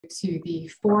To the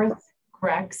fourth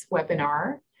GREX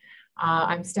webinar.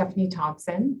 I'm Stephanie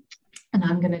Thompson, and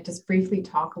I'm going to just briefly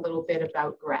talk a little bit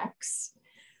about GREX.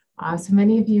 So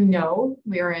many of you know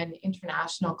we are an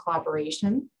international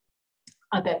collaboration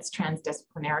that's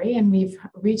transdisciplinary, and we've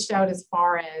reached out as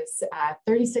far as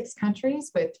 36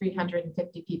 countries with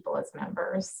 350 people as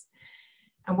members.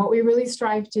 And what we really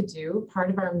strive to do, part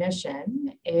of our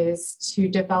mission, is to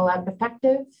develop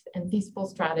effective and feasible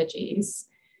strategies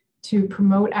to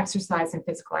promote exercise and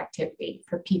physical activity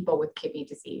for people with kidney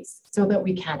disease so that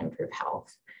we can improve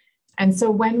health. And so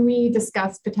when we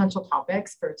discussed potential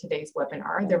topics for today's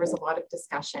webinar, there was a lot of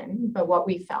discussion, but what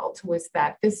we felt was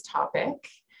that this topic,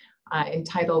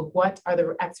 entitled "What are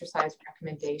the exercise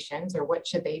recommendations, or what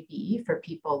should they be for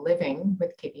people living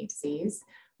with kidney disease,"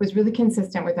 was really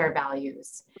consistent with our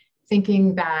values,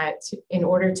 thinking that in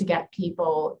order to get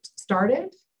people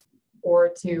started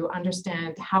or to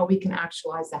understand how we can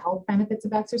actualize the health benefits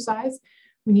of exercise,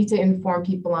 we need to inform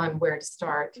people on where to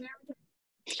start.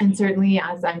 And certainly,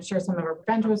 as I'm sure some of our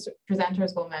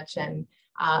presenters will mention,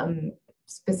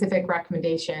 specific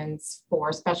recommendations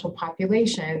for special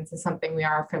populations is something we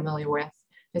are familiar with,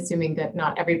 assuming that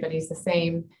not everybody's the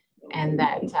same and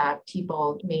that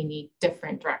people may need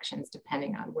different directions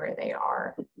depending on where they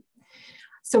are.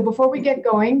 So before we get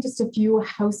going, just a few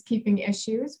housekeeping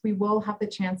issues. We will have the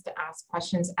chance to ask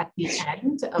questions at the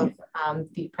end of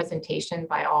the presentation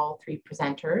by all three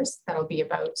presenters. That'll be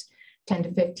about 10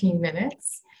 to 15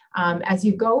 minutes. As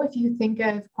you go, if you think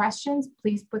of questions,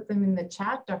 please put them in the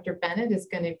chat. Dr. Bennett is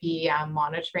going to be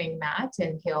monitoring that,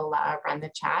 and he'll run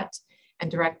the chat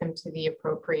and direct them to the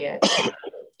appropriate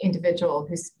individual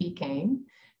who's speaking.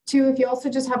 Two, if you also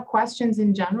just have questions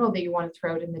in general that you want to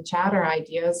throw out in the chat or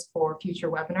ideas for future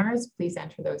webinars, please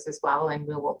enter those as well, and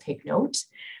we will take note.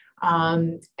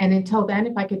 And until then,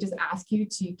 if I could just ask you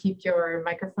to keep your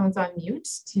microphones on mute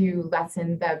to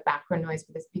lessen the background noise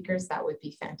for the speakers, that would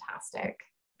be fantastic.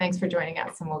 Thanks for joining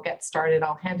us, and we'll get started.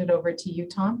 I'll hand it over to you,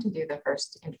 Tom, to do the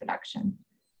first introduction.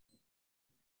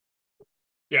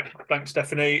 Yeah, thanks,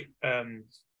 Stephanie.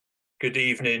 Good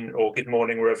evening or good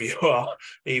morning, wherever you are,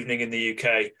 evening in the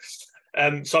UK.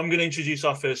 So I'm going to introduce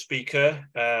our first speaker,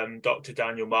 Dr.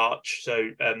 Daniel March.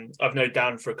 So I've known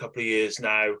Dan for a couple of years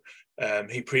now.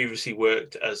 He previously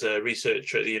worked as a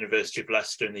researcher at the University of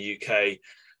Leicester in the UK,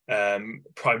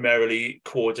 primarily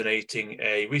coordinating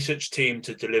a research team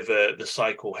to deliver the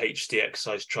Cycle HD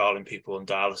exercise trial in people on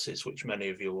dialysis, which many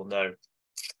of you will know.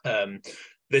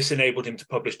 This enabled him to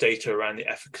publish data around the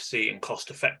efficacy and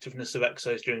cost effectiveness of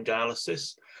exercise during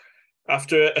dialysis.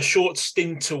 After a short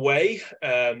stint away,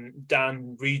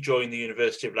 Dan rejoined the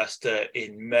University of Leicester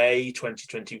in May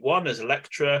 2021 as a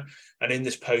lecturer, and in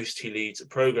this post he leads a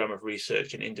programme of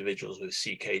research in individuals with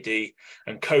CKD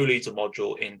and co-leads a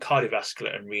module in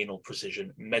cardiovascular and renal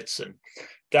precision medicine.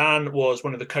 Dan was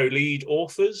one of the co-lead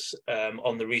authors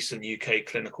on the recent UK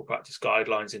clinical practice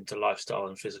guidelines into lifestyle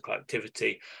and physical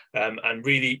activity, and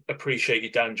really appreciate you,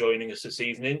 Dan, joining us this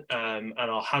evening. And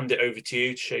I'll hand it over to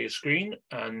you to share your screen,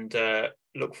 and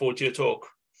look forward to your talk.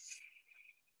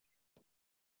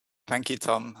 Thank you,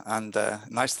 Tom, and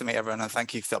nice to meet everyone, and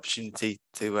thank you for the opportunity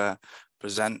to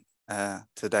present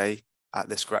today at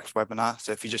this GREX webinar.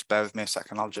 So if you just bear with me a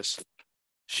second, I'll just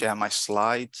share my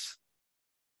slides.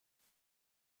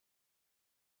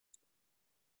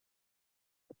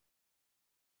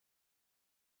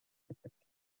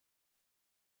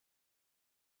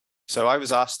 So I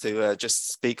was asked to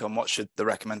just speak on what should the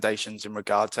recommendations in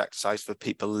regard to exercise for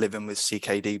people living with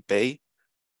CKD be.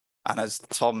 And as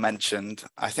Tom mentioned,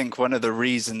 I think one of the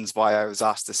reasons why I was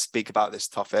asked to speak about this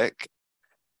topic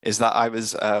is that I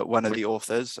was one of the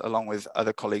authors, along with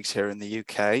other colleagues here in the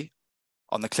UK,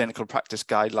 on the clinical practice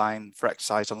guideline for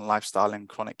exercise and lifestyle in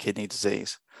chronic kidney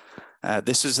disease.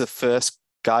 This is the first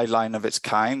guideline of its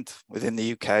kind within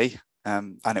the UK,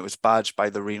 and it was badged by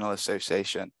the Renal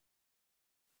Association.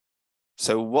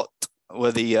 So what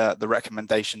were the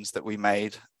recommendations that we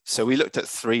made? So we looked at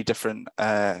three different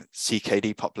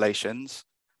CKD populations.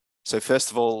 So first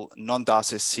of all,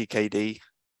 non-dialysis CKD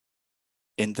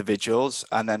individuals,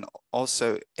 and then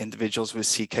also individuals with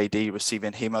CKD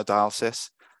receiving hemodialysis.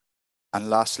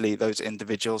 And lastly, those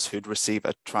individuals who'd receive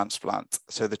a transplant,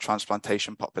 so the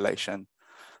transplantation population.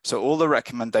 So all the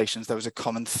recommendations, there was a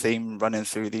common theme running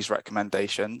through these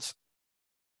recommendations.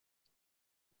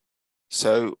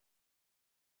 So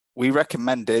we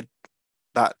recommended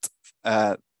that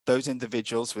those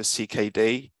individuals with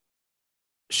CKD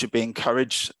should be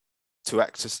encouraged to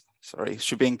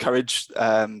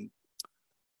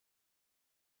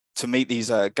to meet these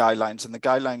guidelines. And the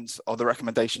guidelines or the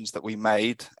recommendations that we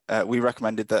made, we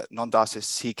recommended that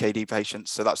non-dialysis CKD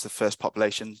patients, so that's the first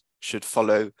population, should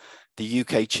follow the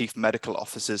UK Chief Medical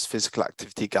Officer's physical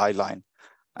activity guideline.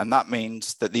 And that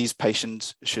means that these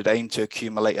patients should aim to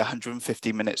accumulate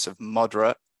 150 minutes of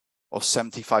moderate or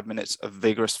 75 minutes of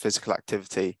vigorous physical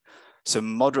activity. So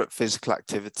moderate physical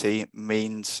activity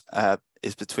means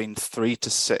is between 3 to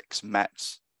 6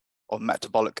 METs, or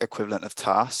metabolic equivalent of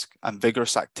task, and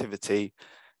vigorous activity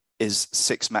is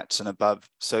 6 METs and above.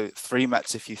 So 3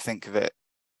 METs, if you think of it,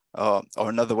 or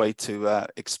another way to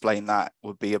explain that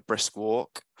would be a brisk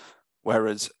walk,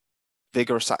 whereas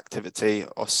vigorous activity,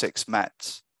 or 6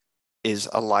 METs, is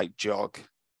a light jog.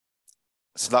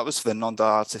 So that was for the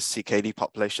non-dialysis CKD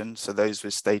population, so those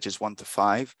with stages 1 to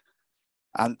 5.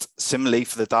 And similarly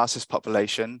for the dialysis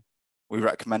population, we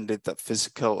recommended that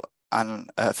physical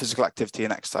activity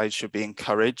and exercise should be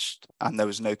encouraged, and there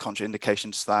was no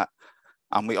contraindications to that.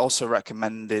 And we also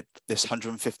recommended this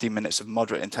 150 minutes of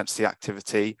moderate intensity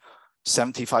activity,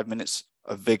 75 minutes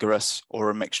of vigorous, or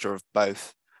a mixture of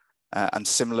both. And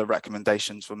similar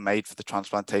recommendations were made for the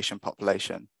transplantation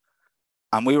population.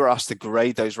 And we were asked to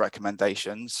grade those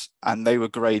recommendations, and they were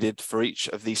graded for each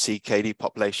of these CKD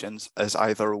populations as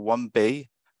either a 1B,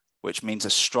 which means a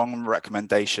strong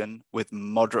recommendation with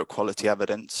moderate quality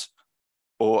evidence,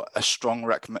 or a strong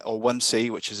or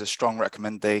 1C, which is a strong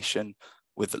recommendation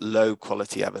with low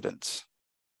quality evidence.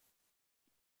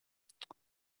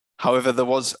 However, there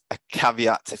was a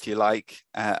caveat, if you like,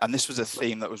 and this was a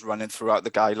theme that was running throughout the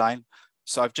guideline.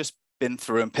 So I've just been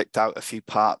through and picked out a few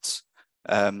parts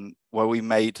where we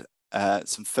made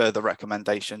some further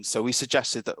recommendations. So we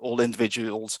suggested that all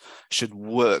individuals should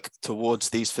work towards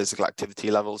these physical activity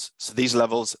levels. So these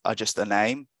levels are just a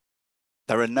name.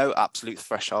 There are no absolute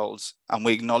thresholds, and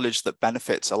we acknowledge that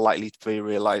benefits are likely to be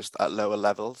realized at lower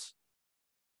levels.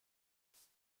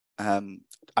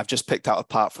 I've just picked out a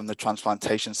part from the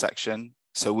transplantation section.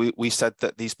 So we said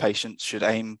that these patients should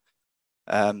aim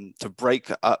to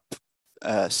break up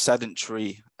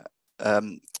sedentary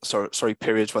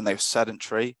periods when they're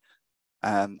sedentary,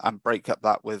 and break up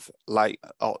that with light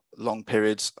or long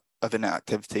periods of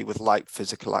inactivity with light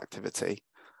physical activity.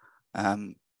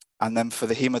 And then for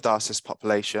the hemodialysis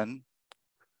population,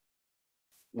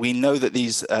 we know that the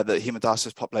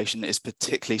hemodialysis population is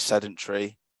particularly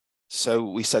sedentary. So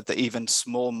we said that even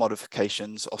small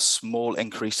modifications or small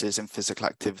increases in physical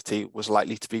activity was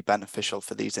likely to be beneficial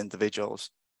for these individuals.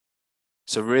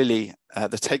 So really, the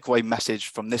takeaway message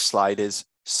from this slide is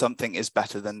something is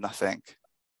better than nothing.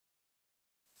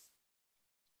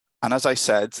 And as I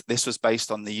said, this was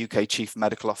based on the UK Chief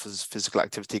Medical Officer's physical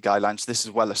activity guidelines. This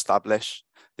is well established,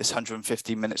 this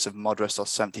 150 minutes of moderate or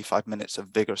 75 minutes of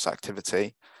vigorous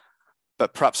activity.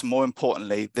 But perhaps more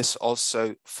importantly, this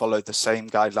also followed the same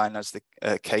guideline as the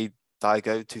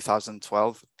KDIGO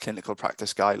 2012 clinical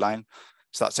practice guideline.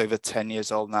 So that's over 10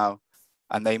 years old now,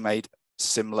 and they made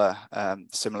similar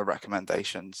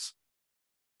recommendations.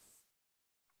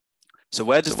 So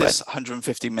where does this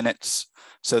 150 minutes?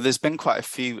 So there's been quite a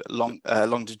few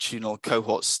longitudinal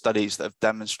cohort studies that have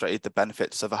demonstrated the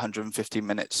benefits of 150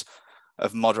 minutes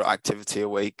of moderate activity a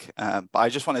week. But I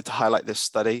just wanted to highlight this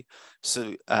study.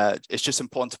 So it's just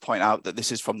important to point out that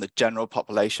this is from the general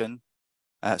population.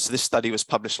 So this study was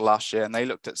published last year, and they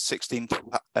looked at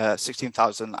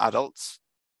 16,000 adults,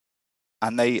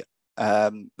 and they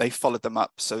followed them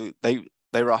up. So they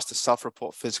were asked to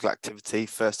self-report physical activity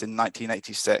first in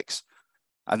 1986,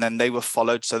 and then they were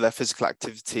followed. So their physical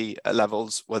activity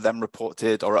levels were then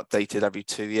reported or updated every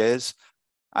 2 years,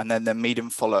 and then their median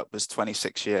follow-up was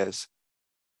 26 years.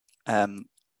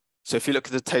 So if you look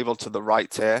at the table to the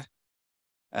right here,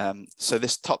 so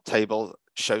this top table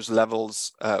shows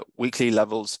levels, weekly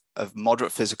levels of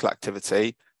moderate physical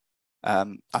activity.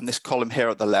 And this column here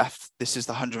at the left, this is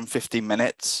the 150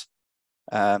 minutes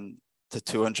to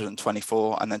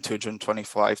 224, and then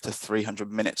 225 to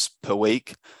 300 minutes per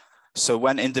week. So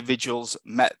when individuals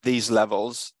met these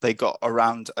levels, they got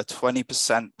around a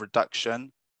 20%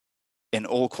 reduction in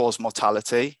all-cause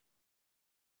mortality.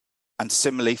 And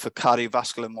similarly for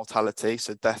cardiovascular mortality,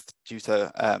 so death due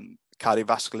to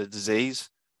cardiovascular disease,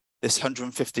 this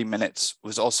 150 minutes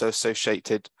was also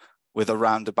associated with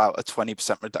around about a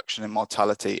 20% reduction in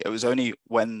mortality. It was only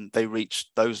when they reached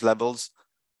those levels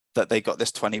that they got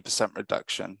this 20%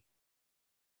 reduction.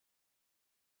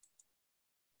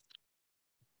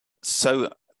 So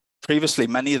previously,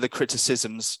 many of the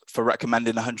criticisms for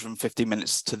recommending 150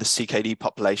 minutes to the CKD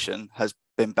population has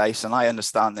been based, and I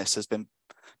understand this has been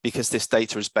because this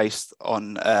data is based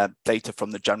on data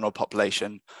from the general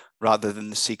population rather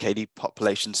than the CKD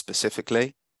population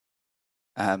specifically.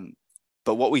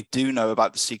 But what we do know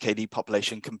about the CKD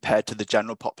population compared to the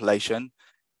general population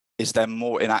is they're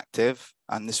more inactive.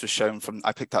 And this was shown from,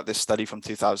 I picked up this study from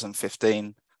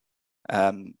 2015.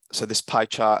 So this pie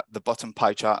chart, the bottom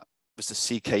pie chart was the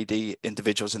CKD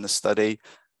individuals in the study,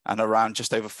 and around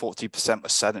just over 40% were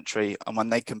sedentary. And when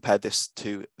they compared this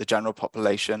to the general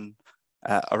population,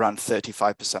 around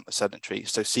 35% were sedentary.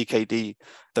 So CKD,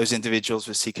 those individuals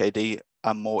with CKD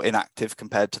are more inactive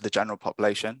compared to the general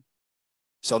population.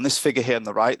 So on this figure here on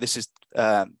the right, this is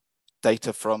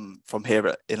data from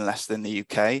here in Leicester in the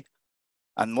UK.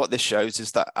 And what this shows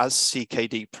is that as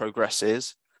CKD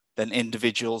progresses, then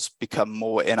individuals become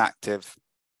more inactive,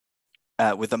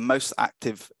 with the most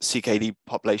active CKD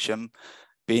population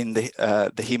being the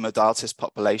hemodialysis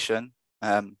population.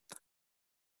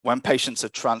 When patients are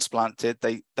transplanted,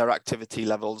 their activity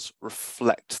levels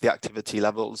reflect the activity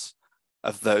levels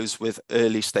of those with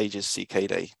early stages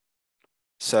CKD.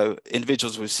 So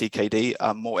individuals with CKD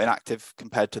are more inactive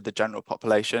compared to the general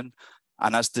population.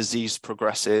 And as disease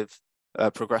progresses,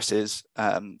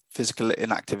 physical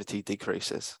inactivity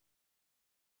decreases.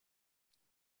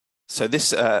 So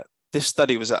this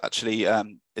study was actually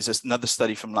is another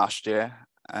study from last year,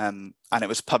 and it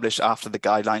was published after the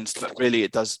guidelines. But really,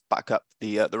 it does back up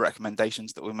the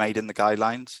recommendations that were made in the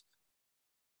guidelines.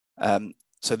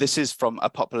 So this is from a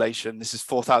population. This is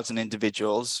 4,000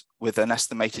 individuals with an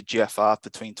estimated GFR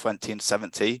between 20 and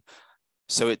 70.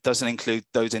 So it doesn't include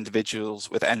those individuals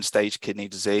with end-stage kidney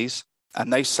disease,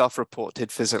 and they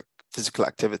self-reported physical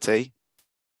activity.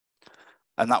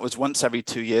 And that was once every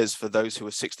 2 years for those who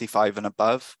were 65 and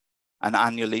above, and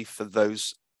annually for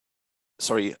those,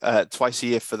 twice a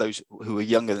year for those who were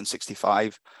younger than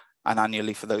 65, and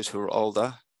annually for those who were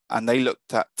older. And they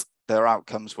looked at their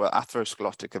outcomes were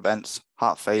atherosclerotic events,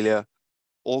 heart failure,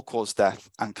 all-cause death,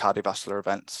 and cardiovascular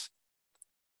events.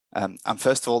 And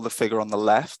first of all, the figure on the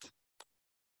left.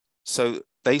 So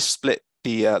they split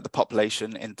the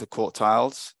population into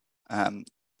quartiles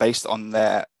based on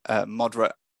their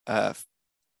moderate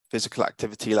physical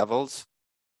activity levels.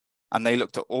 And they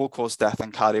looked at all-cause death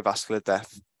and cardiovascular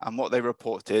death. And what they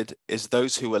reported is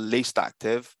those who were least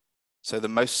active, so the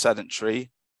most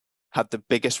sedentary, had the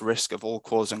biggest risk of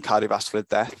all-cause and cardiovascular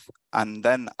death. And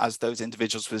then as those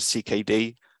individuals with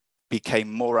CKD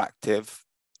became more active,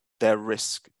 their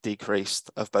risk decreased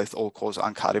of both all-cause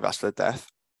and cardiovascular death.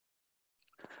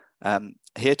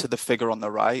 Here to the figure on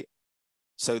the right.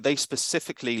 So they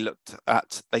specifically looked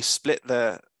at, they split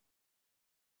the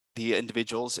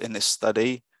individuals in this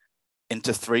study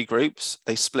into 3 groups.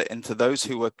 They split into those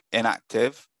who were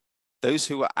inactive, those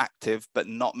who were active but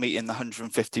not meeting the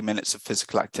 150 minutes of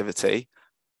physical activity,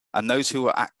 and those who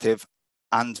were active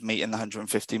and meeting the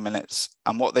 150 minutes.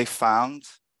 And what they found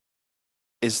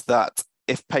is that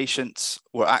if patients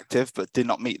were active but did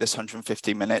not meet this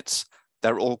 150 minutes,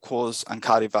 their all-cause and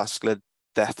cardiovascular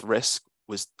death risk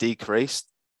was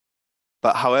decreased.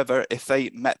 But however, if they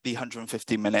met the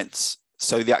 150 minutes,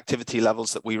 so the activity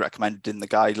levels that we recommended in the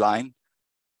guideline,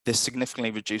 this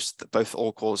significantly reduced both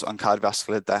all-cause and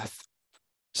cardiovascular death.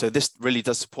 So this really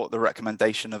does support the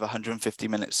recommendation of 150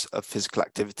 minutes of physical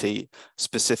activity,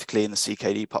 specifically in the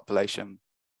CKD population.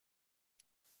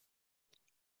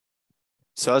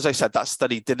 So as I said, that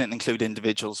study didn't include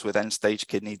individuals with end-stage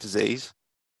kidney disease.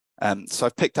 So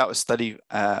I've picked out a study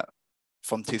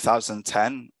from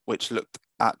 2010, which looked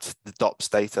at the DOPS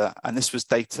data. And this was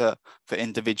data for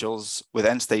individuals with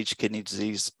end-stage kidney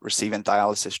disease receiving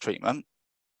dialysis treatment.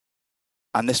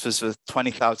 And this was with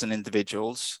 20,000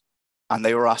 individuals. And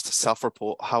they were asked to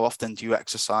self-report, how often do you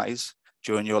exercise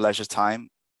during your leisure time?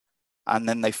 And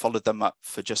then they followed them up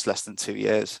for just less than 2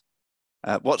 years.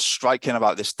 What's striking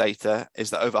about this data is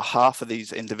that over half of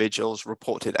these individuals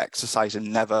reported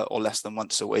exercising never or less than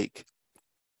once a week.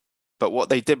 But what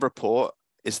they did report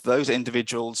is those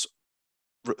individuals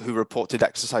who reported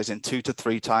exercising 2 to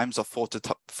 3 times or 4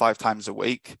 to 5 times a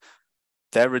week,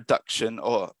 their reduction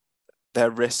or their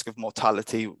risk of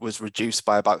mortality was reduced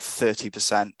by about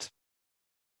 30%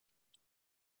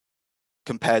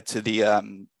 compared to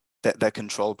their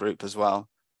control group as well.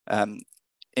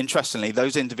 Interestingly,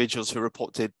 those individuals who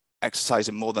reported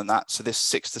exercising more than that, so this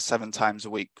 6 to 7 times a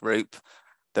week group,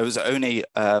 there was only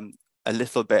a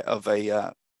little bit of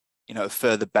a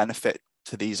further benefit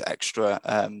to these extra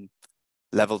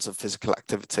levels of physical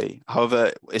activity.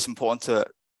 However, it's important to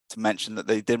mention that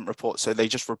they didn't report, so they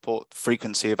just report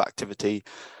frequency of activity.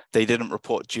 They didn't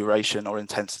report duration or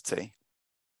intensity.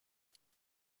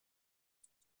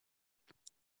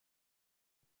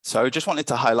 So I just wanted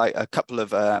to highlight a couple of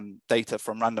data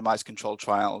from randomized controlled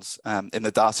trials in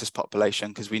the dialysis population,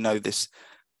 because we know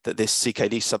that this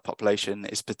CKD subpopulation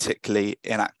is particularly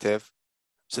inactive.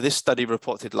 So this study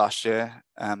reported last year,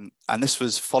 and this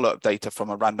was follow-up data from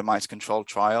a randomized controlled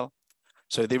trial.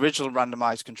 So the original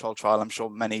randomized controlled trial, I'm sure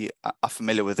many are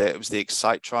familiar with it. It was the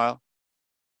EXCITE trial.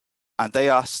 And they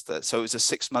asked, so it was a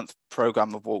 6-month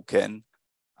program of walk-in,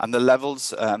 and the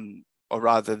levels, or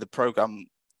rather the program,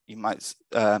 you might,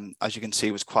 as you can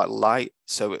see, was quite light.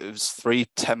 So it was 3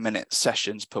 10-minute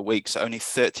sessions per week, so only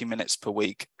 30 minutes per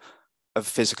week of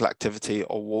physical activity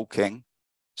or walking.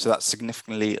 So that's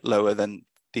significantly lower than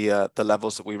the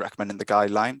levels that we recommend in the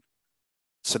guideline.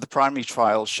 So the primary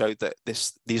trial showed that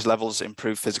these levels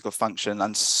improve physical function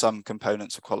and some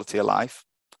components of quality of life.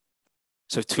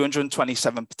 So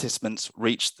 227 participants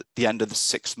reached the end of the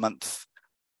 6-month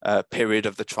period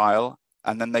of the trial,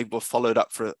 and then they were followed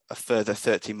up for a further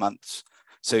 30 months.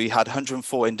 So you had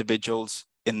 104 individuals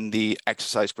in the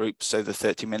exercise group, so the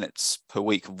 30 minutes per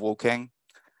week of walking,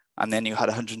 and then you had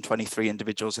 123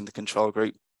 individuals in the control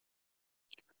group.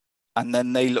 And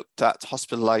then they looked at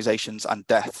hospitalizations and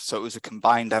death. So it was a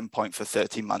combined endpoint for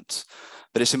 30 months.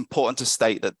 But it's important to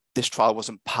state that this trial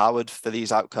wasn't powered for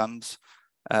these outcomes.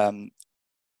 So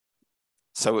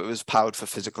it was powered for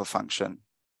physical function.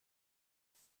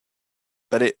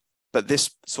 But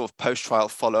this sort of post-trial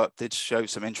follow-up did show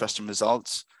some interesting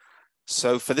results.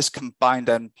 So for this combined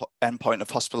endpoint of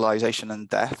hospitalization and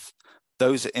death,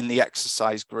 those in the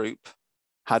exercise group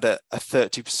had a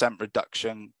 30%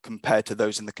 reduction compared to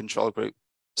those in the control group.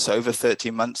 So over 30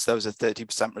 months, there was a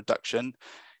 30% reduction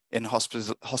in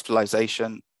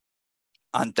hospitalization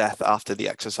and death after the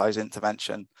exercise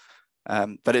intervention.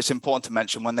 But it's important to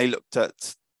mention, when they looked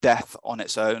at death on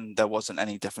its own, there wasn't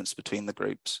any difference between the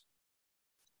groups.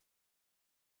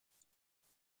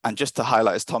 And just to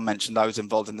highlight, as Tom mentioned, I was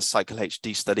involved in the Cycle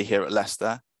HD study here at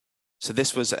Leicester. So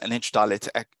this was an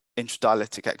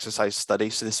intradialytic exercise study.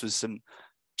 So this was some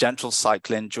gentle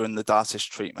cycling during the dialysis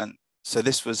treatment. So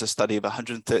this was a study of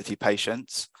 130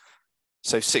 patients.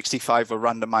 So 65 were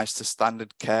randomized to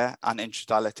standard care and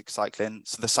intradialytic cycling.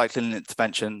 So the cycling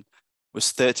intervention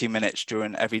was 30 minutes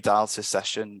during every dialysis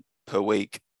session per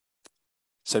week.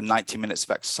 So 90 minutes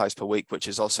of exercise per week, which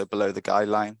is also below the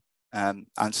guideline, and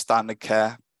standard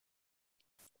care,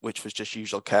 which was just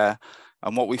usual care.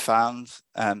 And what we found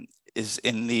is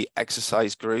in the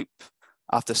exercise group,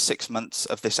 after 6 months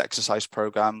of this exercise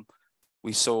program,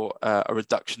 we saw a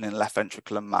reduction in left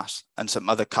ventricular mass and some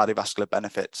other cardiovascular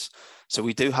benefits. So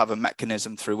we do have a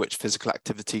mechanism through which physical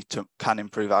activity can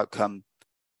improve outcome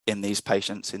in these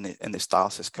patients in this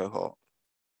dialysis cohort.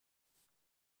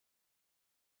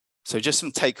 So just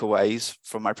some takeaways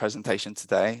from my presentation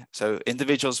today. So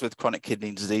individuals with chronic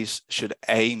kidney disease should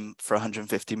aim for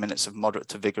 150 minutes of moderate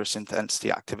to vigorous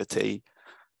intensity activity.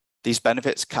 These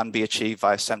benefits can be achieved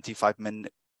via 75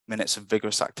 minutes of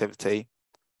vigorous activity.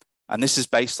 And this is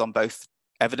based on both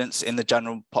evidence in the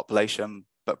general population,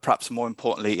 but perhaps more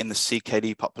importantly in the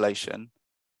CKD population.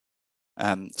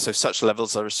 So such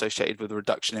levels are associated with a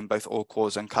reduction in both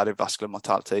all-cause and cardiovascular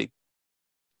mortality.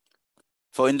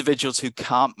 For individuals who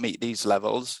can't meet these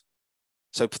levels,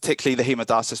 so particularly the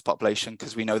hemodialysis population,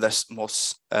 because we know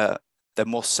they're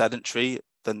more sedentary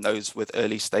than those with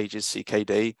early stages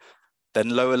CKD, then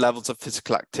lower levels of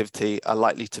physical activity are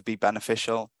likely to be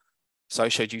beneficial. So I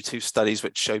showed you 2 studies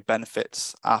which showed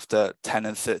benefits after 10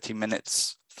 and 30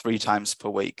 minutes 3 times per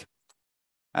week.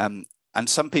 And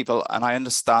some people, and I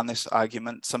understand this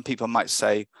argument, some people might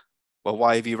say, well,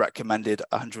 why have you recommended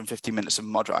 150 minutes of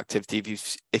moderate activity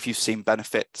if you've seen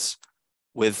benefits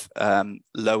with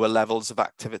lower levels of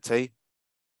activity?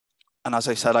 And as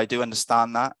I said, I do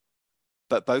understand that,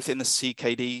 but both in the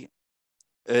CKD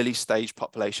early stage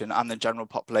population and the general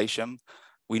population,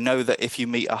 we know that if you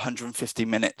meet 150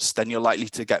 minutes, then you're likely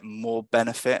to get more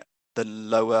benefit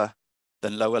than lower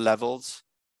levels.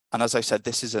 And as I said,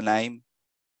 this is an aim.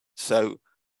 So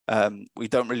we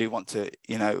don't really want to,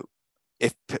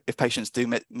 if patients do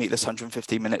meet this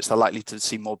 150 minutes, they're likely to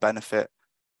see more benefit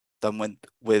than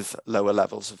with lower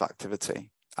levels of activity.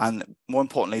 And more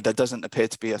importantly, there doesn't appear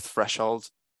to be a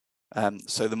threshold.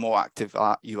 So the more active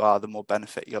you are, the more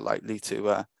benefit you're likely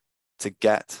to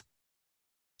get.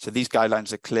 So these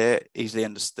guidelines are clear, easily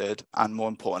understood, and more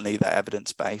importantly, they're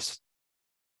evidence-based.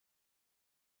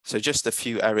 So just a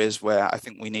few areas where I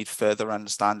think we need further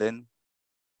understanding.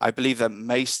 I believe there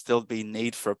may still be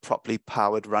need for a properly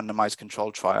powered randomized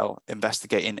control trial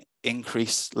investigating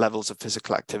increased levels of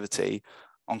physical activity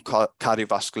on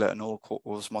cardiovascular and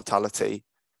all-cause mortality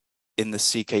in the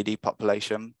CKD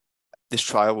population. This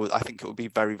trial, I think it will be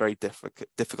very, very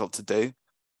difficult to do,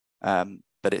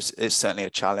 but it's certainly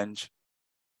a challenge.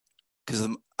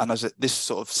 This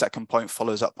sort of second point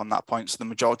follows up on that point. So the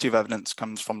majority of evidence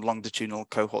comes from longitudinal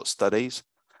cohort studies.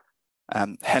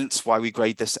 Hence why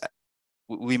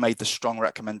we made the strong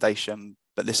recommendation,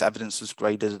 but this evidence was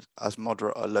graded as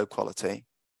moderate or low quality.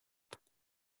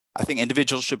 I think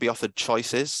individuals should be offered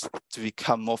choices to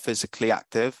become more physically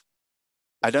active.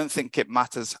 I don't think it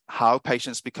matters how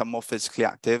patients become more physically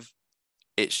active.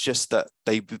 It's just that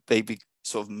they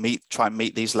sort of try and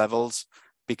meet these levels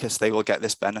because they will get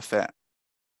this benefit.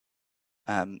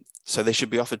 So they should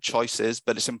be offered choices,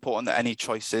 but it's important that any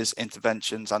choices,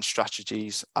 interventions, and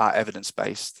strategies are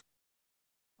evidence-based.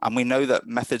 And we know that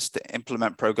methods to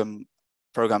implement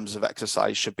programs of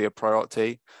exercise should be a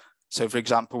priority. So for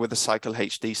example, with the Cycle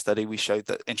HD study, we showed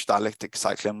that intradialytic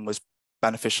cycling was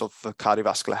beneficial for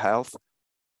cardiovascular health,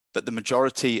 but the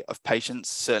majority of patients,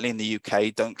 certainly in the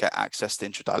UK, don't get access to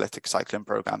intradialytic cycling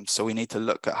programs. So we need to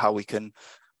look at how we can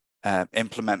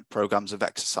implement programs of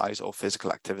exercise or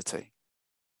physical activity.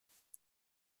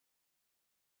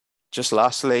 Just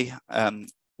lastly,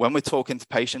 when we're talking to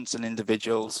patients and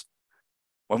individuals,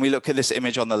 when we look at this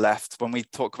image on the left, when we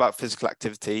talk about physical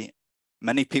activity,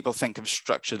 many people think of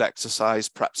structured exercise,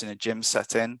 perhaps in a gym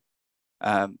setting.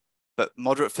 But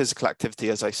moderate physical activity,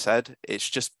 as I said, it's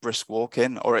just brisk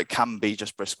walking, or it can be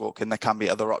just brisk walking. There can be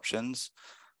other options.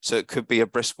 So it could be a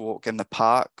brisk walk in the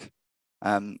park.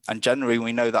 And generally,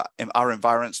 we know that our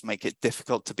environments make it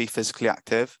difficult to be physically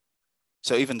active.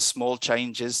 So even small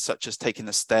changes, such as taking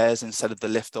the stairs instead of the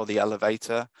lift or the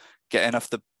elevator, getting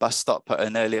off the bus stop at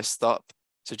an earlier stop.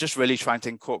 So just really trying to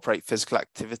incorporate physical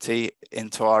activity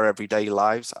into our everyday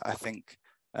lives, I think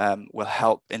will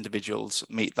help individuals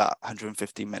meet that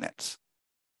 150 minutes.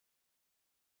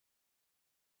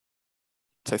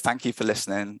 So thank you for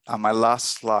listening. And my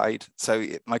last slide, so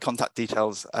my contact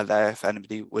details are there if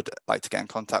anybody would like to get in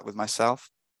contact with myself.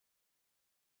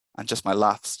 And just my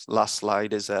last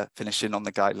slide is finishing on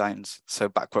the guidelines. So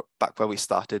back where we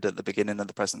started at the beginning of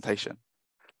the presentation.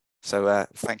 So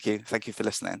thank you for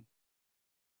listening.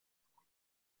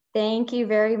 Thank you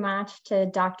very much to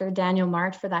Dr. Daniel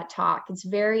March for that talk. It's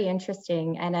very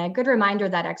interesting and a good reminder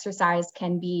that exercise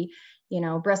can be,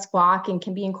 brisk walk and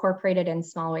can be incorporated in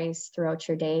small ways throughout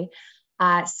your day.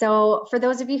 So for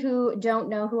those of you who don't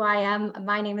know who I am,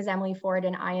 my name is Emily Ford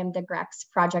and I am the GREX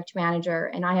project manager,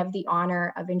 and I have the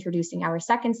honor of introducing our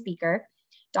second speaker,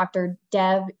 Dr.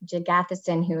 Dev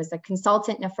Jegatheesan, who is a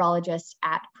consultant nephrologist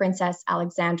at Princess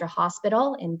Alexandra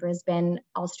Hospital in Brisbane,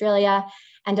 Australia,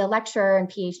 and a lecturer and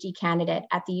PhD candidate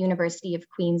at the University of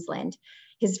Queensland.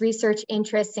 His research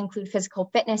interests include physical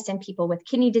fitness in people with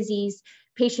kidney disease,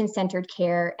 patient-centered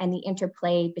care, and the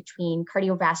interplay between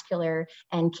cardiovascular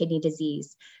and kidney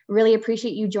disease. Really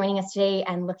appreciate you joining us today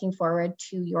and looking forward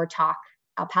to your talk.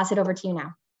 I'll pass it over to you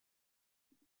now.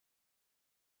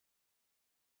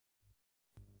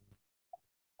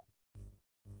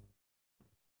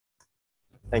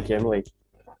 Thank you, Emily.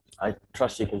 I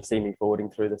trust you can see me forwarding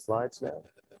through the slides now.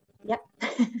 Yep.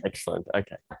 Excellent.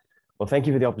 Okay. Well, thank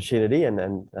you for the opportunity,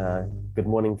 and good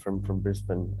morning from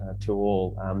Brisbane to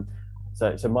all.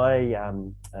 So my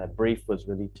brief was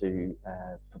really to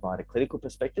provide a clinical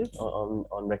perspective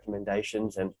on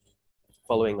recommendations, and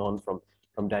following on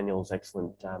from Daniel's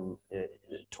excellent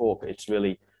talk, it's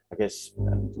really, I guess,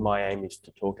 my aim is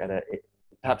to talk at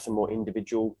perhaps a more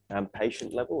individual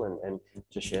patient level and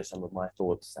to share some of my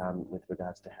thoughts with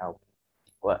regards to how,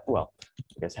 well,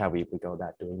 I guess how we go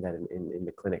about doing that in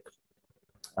the clinic.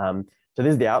 So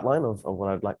this is the outline of what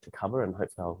I'd like to cover, and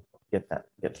hopefully I'll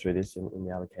get through this in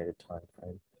the allocated time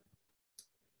frame.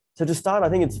 So to start, I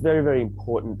think it's very, very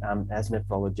important as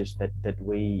nephrologists that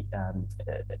we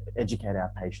educate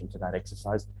our patients about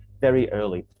exercise very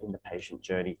early in the patient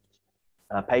journey.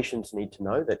 Patients need to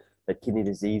know that kidney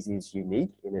disease is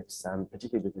unique in its,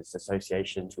 particularly with its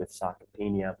associations with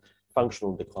sarcopenia,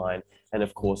 functional decline, and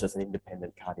of course as an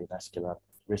independent cardiovascular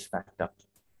risk factor.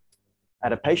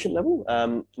 At a patient level,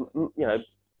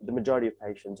 the majority of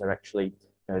patients are actually,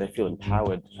 they feel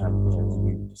empowered when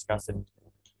you discuss it,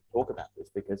 talk about this,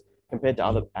 because compared to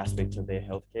other aspects of their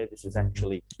healthcare, this is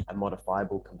actually a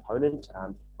modifiable component,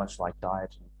 much like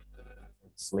diet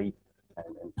and sleep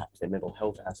and perhaps their mental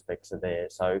health aspects are there.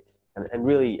 So, and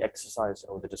really exercise,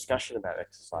 or the discussion about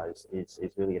exercise is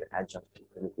really an adjunct to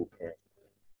clinical care.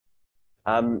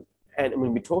 And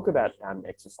when we talk about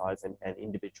exercise and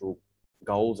individual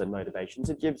goals and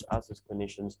motivations, it gives us as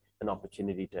clinicians an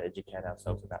opportunity to educate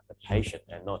ourselves about the patient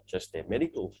and not just their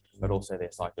medical, but also their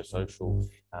psychosocial.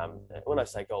 When I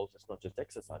say goals, it's not just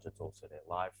exercise, it's also their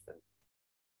life and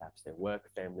perhaps their work,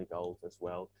 family goals as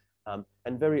well.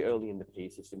 And very early in the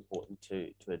piece, it's important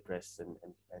to address and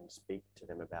speak to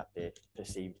them about their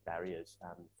perceived barriers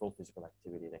for physical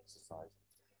activity and exercise.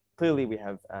 clearly we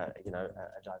have, you know,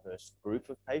 a diverse group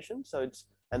of patients. So it's,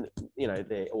 and, you know,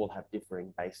 they all have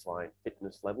differing baseline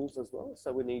fitness levels as well.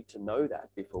 So we need to know that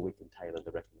before we can tailor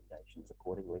the recommendations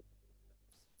accordingly.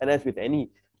 And as with any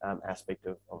aspect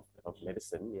of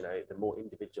medicine, you know, the more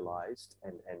individualized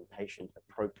and patient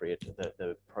appropriate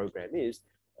the program is,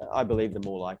 I believe the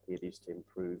more likely it is to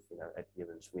improve, you know,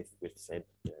 adherence with said,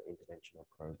 you know, interventional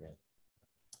program.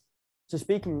 So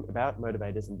speaking about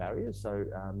motivators and barriers, so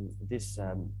this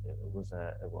was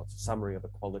a summary of a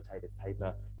qualitative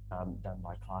paper done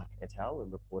by Clark et al. And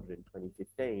reported in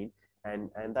 2015,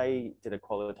 and they did a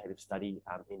qualitative study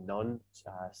in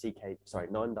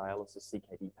non-dialysis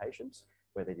CKD patients,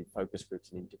 where they did focus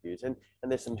groups and interviews, and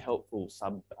there's some helpful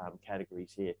sub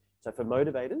categories here. So for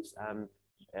motivators,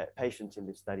 patients in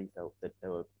this study felt that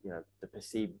there were, you know, the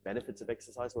perceived benefits of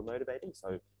exercise were motivating,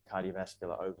 so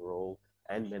cardiovascular overall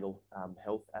and mental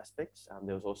health aspects.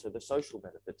 There was also the social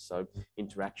benefits, so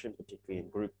interaction, particularly in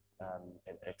group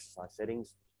and exercise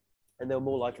settings, and they were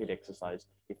more likely to exercise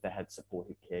if they had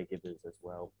supportive caregivers as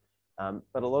well.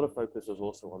 But a lot of focus was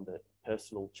also on the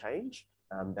personal change.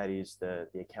 That is the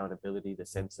accountability, the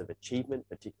sense of achievement,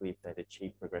 particularly if they'd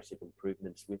achieved progressive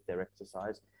improvements with their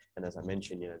exercise. And as I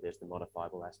mentioned, you know, there's the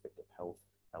modifiable aspect of health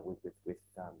with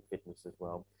fitness as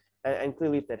well. And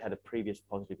clearly, if they'd had a previous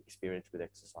positive experience with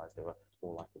exercise, they were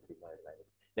more likely to be motivated.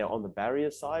 Now, on the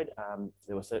barrier side,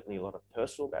 there were certainly a lot of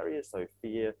personal barriers, so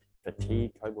fear,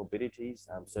 fatigue, comorbidities.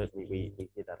 Certainly, we hear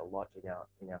that a lot in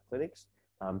our clinics,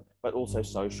 but also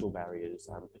social barriers,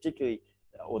 particularly,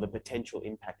 or the potential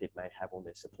impact it may have on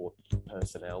their support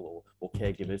personnel or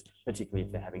caregivers, particularly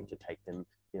if they're having to take them,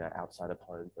 you know, outside of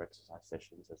home for exercise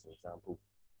sessions, as an example.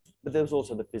 But there was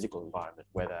also the physical environment,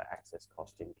 weather, access,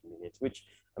 cost, inconvenience, which,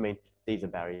 I mean, these are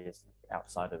barriers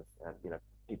outside of, you know,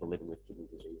 people living with kidney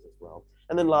disease as well.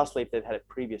 And then lastly, if they've had a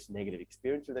previous negative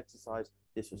experience with exercise,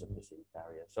 this was a perceived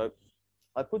barrier. So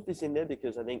I put this in there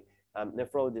because I think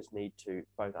nephrologists need to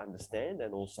both understand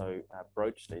and also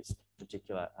broach these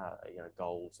particular you know,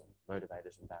 goals and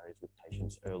motivators and barriers with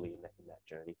patients early in that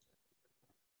journey.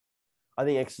 I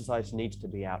think exercise needs to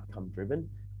be outcome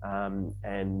driven.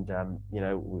 You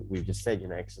know, we've just said, you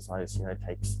know, exercise, you know,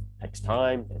 takes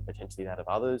time, and potentially that of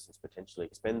others. It's potentially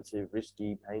expensive,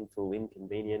 risky, painful,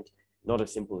 inconvenient, not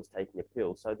as simple as taking a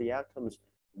pill. So the outcomes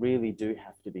really do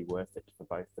have to be worth it for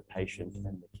both the patient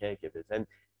and the caregivers.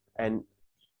 And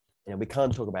you know, we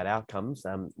can't talk about outcomes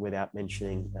without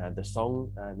mentioning the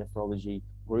SONG nephrology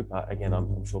group. Again,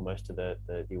 I'm sure most of the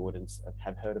audience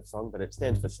have heard of SONG, but it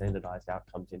stands for Standardized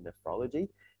Outcomes in Nephrology.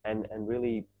 And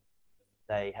really,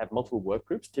 they have multiple work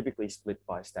groups, typically split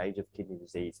by stage of kidney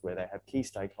disease, where they have key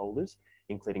stakeholders,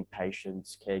 including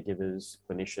patients, caregivers,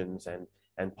 clinicians,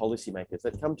 and policymakers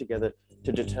that come together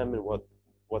to determine what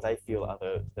they feel are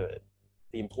the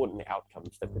important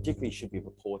outcomes that particularly should be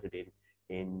reported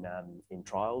in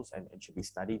trials and should be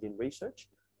studied in research.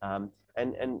 And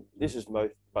this is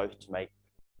both to make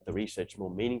the research more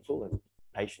meaningful and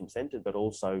patient-centered, but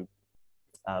also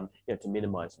you know, to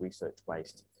minimize research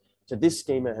waste. So this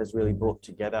schema has really brought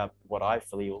together what I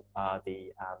feel are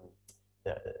the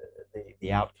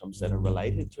outcomes that are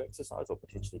related to exercise or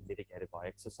potentially mitigated by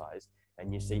exercise.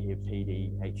 And you see here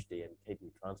PD, HD, and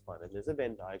kidney transplant. And there's a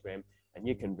Venn diagram, and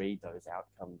you can read those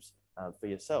outcomes for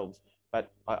yourselves.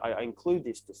 But I include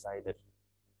this to say that,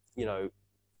 you know,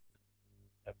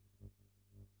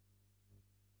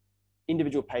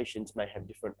 individual patients may have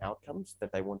different outcomes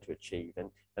that they want to achieve.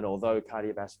 And although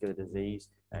cardiovascular disease,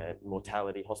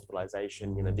 mortality,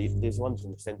 hospitalization, you know, these ones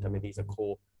in the center, I mean, these are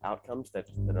core outcomes that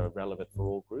are relevant for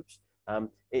all groups.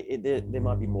 There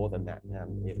might be more than that.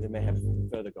 They may have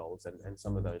further goals, and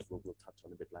some of those we'll touch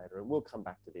on a bit later, and we'll come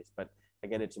back to this. But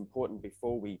again, it's important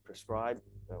before we prescribe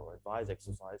or advise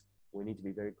exercise, we need to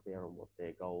be very clear on what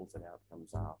their goals and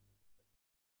outcomes are.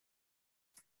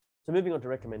 So moving on to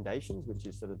recommendations, which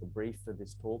is sort of the brief for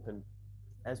this talk, and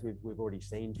as we've already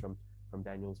seen from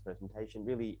Daniel's presentation,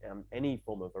 really any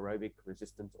form of aerobic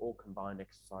resistance or combined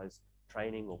exercise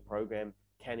training or program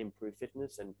can improve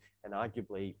fitness, and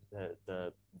arguably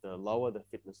the lower the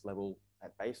fitness level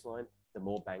at baseline, the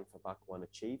more bang for buck one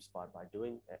achieves by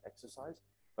doing exercise.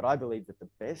 But I believe that the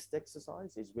best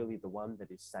exercise is really the one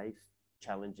that is safe,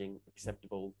 challenging,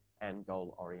 acceptable, and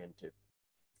goal-oriented.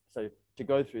 So to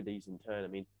go through these in turn, I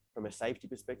mean, from a safety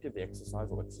perspective, the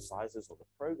exercise or exercises or the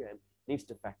program needs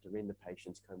to factor in the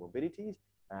patient's comorbidities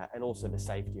and also the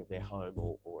safety of their home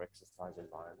or exercise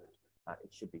environment.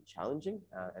 It should be challenging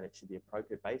and it should be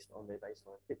appropriate based on their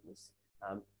baseline fitness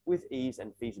with ease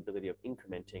and feasibility of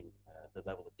incrementing the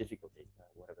level of difficulty,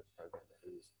 whatever program that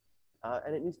is.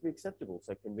 And it needs to be acceptable.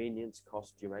 So convenience,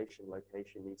 cost, duration,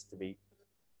 location needs to be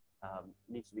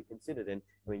needs to be considered. And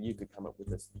I mean, you could come up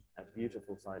with a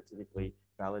beautiful, scientifically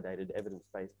validated,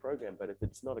 evidence-based program, but if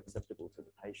it's not acceptable to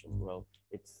the patient, well,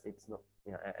 it's not,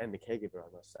 you know, and the caregiver,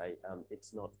 I must say,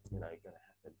 it's not, you know, going to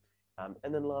happen.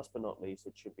 And then last but not least,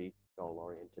 it should be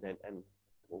goal-oriented, and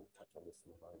we'll touch on this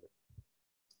in a moment.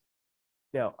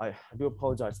 Now, I do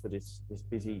apologize for this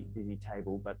busy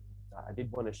table, but I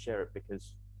did want to share it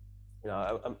because, you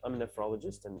know, I'm a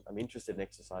nephrologist and I'm interested in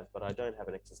exercise, but I don't have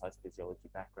an exercise physiology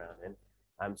background.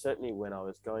 And certainly when I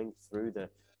was going through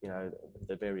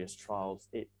the various trials,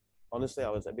 honestly, I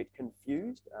was a bit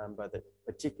confused by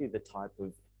particularly the type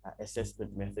of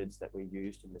assessment methods that were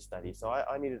used in the study. So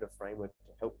I needed a framework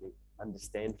to help me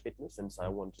understand fitness. And so I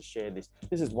wanted to share this.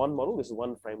 This is one model. This is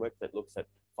one framework that looks at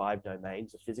 5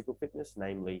 domains of physical fitness,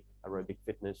 namely aerobic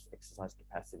fitness, exercise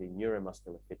capacity,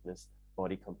 neuromuscular fitness,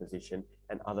 body composition,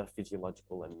 and other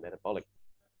physiological and metabolic.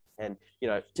 And, you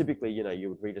know, typically, you know, you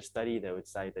would read a study, they would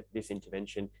say that this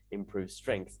intervention improves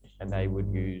strength, and they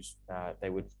would use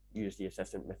the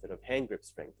assessment method of hand grip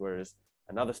strength, whereas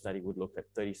another study would look at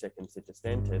 30-second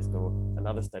sit-to-stand test, or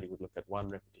another study would look at 1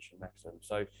 repetition maximum.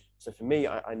 So for me,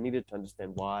 I needed to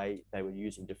understand why they were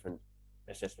using different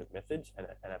assessment methods and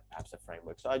perhaps a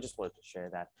framework. So I just wanted to share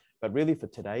that. But really for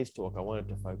today's talk, I wanted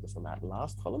to focus on that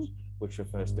last column, which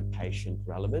refers to patient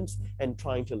relevance and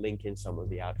trying to link in some of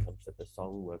the outcomes that the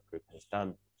SONG work group has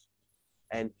done.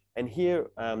 And here,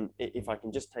 if I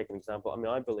can just take an example, I mean,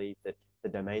 I believe that the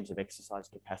domains of exercise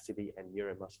capacity and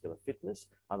neuromuscular fitness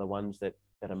are the ones that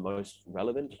are most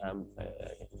relevant,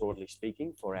 broadly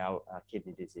speaking, for our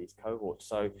kidney disease cohort.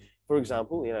 So, for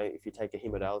example, you know, if you take a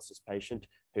hemodialysis patient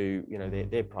who, you know,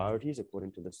 their priorities,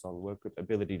 according to the SONG work group,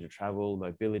 ability to travel,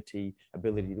 mobility,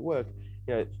 ability to work,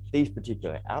 you know, these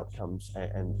particular outcomes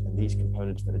and these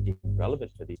components that are deemed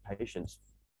relevant for these patients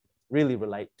really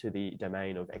relate to the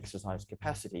domain of exercise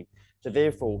capacity. So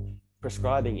therefore,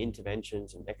 prescribing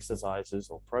interventions and exercises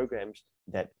or programs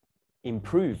that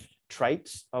improve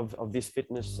traits of this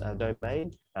fitness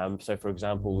domain. So for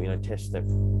example, you know,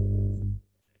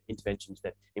 interventions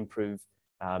that improve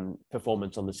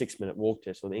performance on the 6-minute walk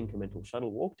test or the incremental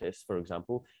shuttle walk test, for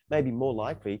example, may be more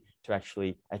likely to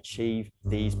actually achieve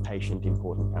these patient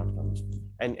important outcomes.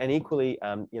 And equally,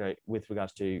 you know, with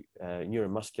regards to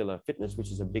neuromuscular fitness, which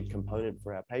is a big component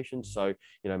for our patients. So,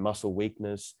 you know, muscle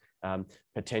weakness,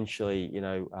 potentially, you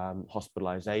know,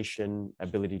 hospitalization,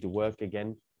 ability to work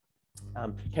again,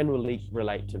 can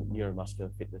relate to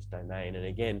neuromuscular fitness domain. And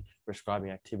again,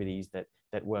 prescribing activities that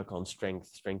work on strength,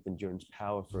 endurance,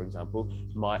 power, for example,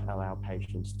 might allow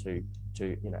patients to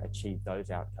you know, achieve those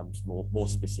outcomes more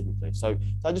specifically. So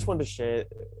I just wanted to share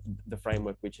the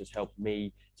framework which has helped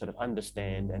me sort of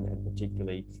understand and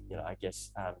particularly, you know, I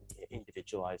guess,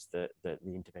 individualize the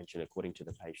intervention according to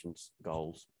the patient's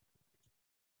goals.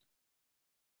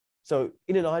 So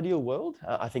in an ideal world,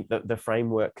 I think that the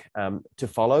framework to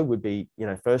follow would be, you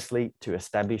know, firstly, to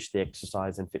establish the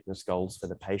exercise and fitness goals for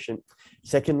the patient.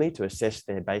 Secondly, to assess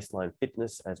their baseline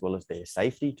fitness as well as their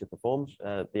safety to perform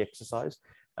the exercise.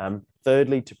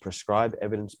 Thirdly, to prescribe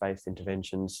evidence-based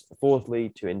interventions. Fourthly,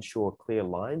 to ensure clear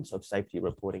lines of safety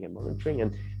reporting and monitoring.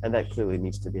 And that clearly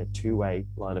needs to be a two-way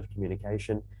line of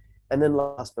communication. And then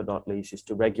last but not least is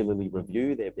to regularly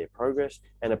review their progress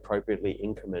and appropriately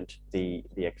increment the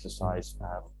exercise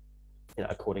you know,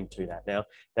 according to that. Now,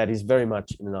 that is very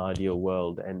much in an ideal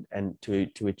world. And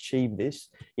to achieve this,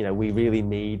 you know, we really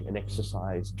need an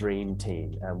exercise dream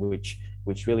team, which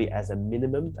really as a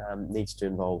minimum needs to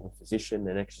involve a physician,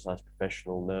 an exercise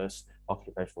professional, nurse,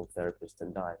 occupational therapist,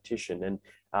 and dietitian. And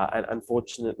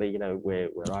unfortunately, you know, where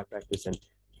I practice, and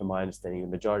from my understanding, the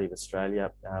majority of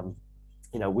Australia,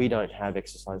 you know, we don't have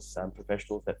exercise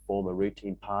professionals that form a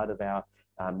routine part of our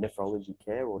nephrology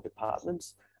care or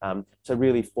departments. So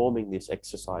really forming this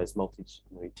exercise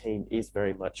multidisciplinary team is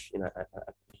very much, you know,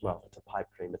 well, it's a pipe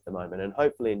dream at the moment. And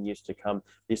hopefully in years to come,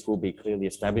 this will be clearly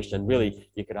established. And really,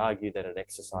 you could argue that an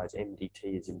exercise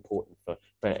MDT is important for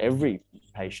every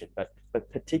patient, but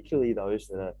particularly those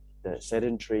that are the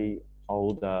sedentary,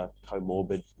 older,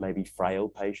 comorbid, maybe frail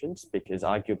patients, because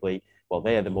arguably, well,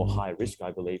 they're the more high risk,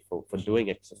 I believe, for doing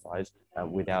exercise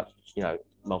without, you know,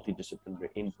 multidisciplinary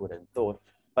input and thought.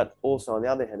 But also, on the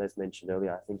other hand, as mentioned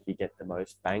earlier, I think you get the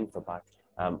most bang for buck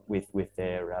with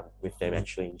them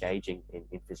actually engaging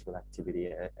in physical activity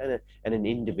and an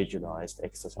individualized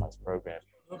exercise program.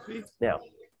 Now,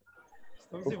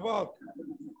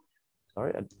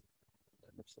 sorry, I have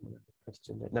some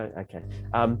question there. No, okay.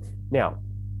 Now,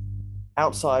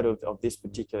 outside of this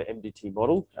particular MDT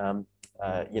model,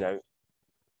 you know,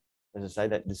 as I say,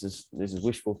 that this is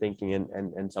wishful thinking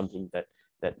and something that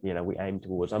we aim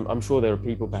towards. I'm sure there are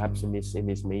people perhaps in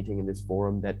this meeting, in this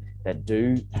forum, that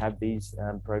do have these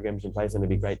programs in place, and it'd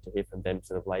be great to hear from them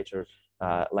sort of later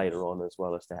on as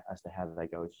well as to how they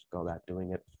go about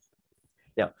doing it.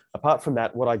 Now, apart from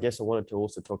that, what I guess I wanted to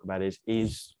also talk about is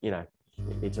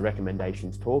it's a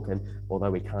recommendations talk, and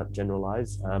although we can't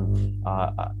generalize,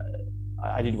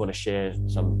 I did want to share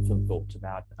some thoughts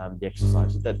about the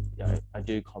exercises that I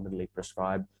do commonly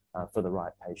prescribe for the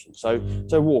right patient. So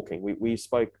walking, we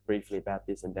spoke briefly about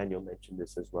this, and Daniel mentioned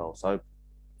this as well. So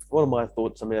what are my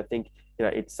thoughts? I mean, I think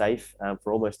it's safe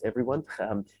for almost everyone.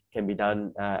 Can be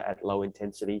done at low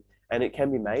intensity, and it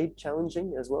can be made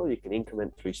challenging as well. You can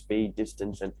increment through speed,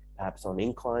 distance, and perhaps on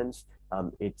inclines.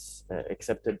 It's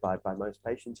accepted by most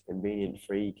patients, convenient,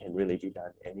 free, can really be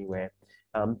done anywhere.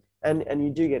 And you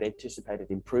do get anticipated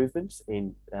improvements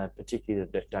in particularly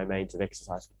the domains of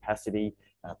exercise capacity,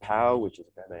 power, which is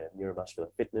a domain of neuromuscular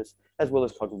fitness, as well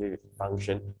as cognitive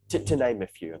function, to name a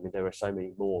few. I mean, there are so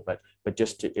many more, but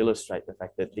just to illustrate the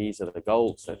fact that these are the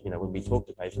goals that, when we talk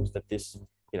to patients, that this,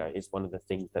 is one of the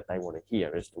things that they want to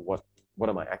hear as to what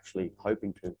am I actually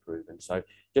hoping to improve. And so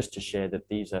just to share that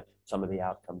these are some of the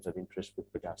outcomes of interest with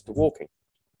regards to walking.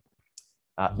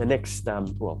 The next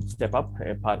step up,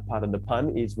 part of the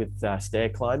pun, is with stair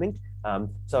climbing.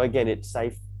 So again, it's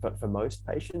safe for most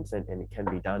patients, and it can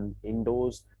be done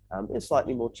indoors. It's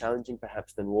slightly more challenging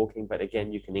perhaps than walking, but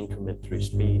again, you can increment through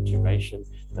speed, duration,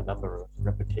 the number of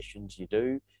repetitions you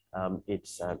do.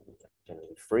 It's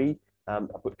generally free. I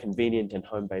put convenient and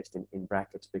home-based in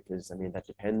brackets because, I mean, that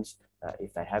depends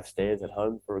if they have stairs at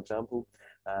home, for example.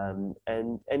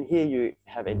 And here you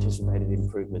have anticipated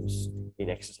improvements in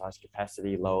exercise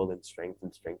capacity, lower limb strength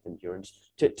and strength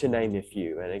endurance, to name a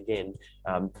few. And again,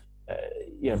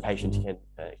 patients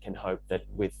can hope that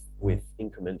with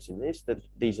increments in this, that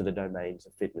these are the domains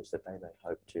of fitness that they may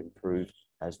hope to improve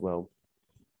as well.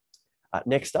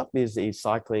 Next up is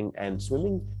cycling and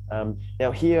swimming.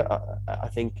 Now here, I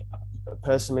think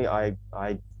personally, I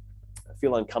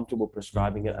feel uncomfortable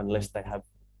prescribing it unless they have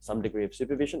some degree of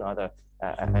supervision, either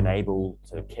an able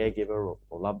sort of caregiver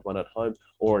or loved one at home,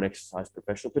 or an exercise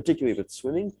professional, particularly with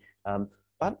swimming.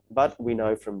 But we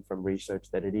know from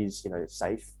research that it is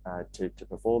safe to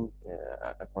perform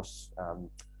across,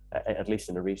 at least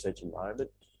in a research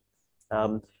environment.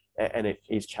 And it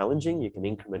is challenging. You can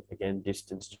increment, again,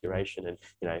 distance, duration, and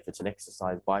if it's an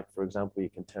exercise bike, for example, you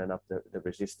can turn up the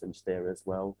resistance there as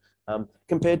well.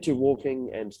 Compared to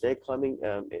walking and stair climbing,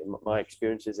 in my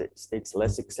experience is it's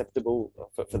less acceptable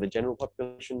for the general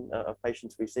population of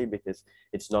patients we see, because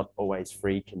it's not always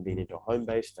free, convenient, or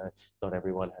home-based. Not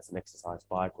everyone has an exercise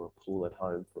bike or a pool at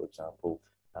home, for example.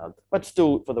 But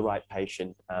still, for the right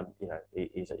patient,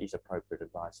 is appropriate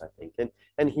advice, I think.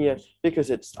 And here, because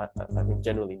it's, I think,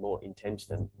 generally more intense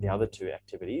than the other two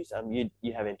activities,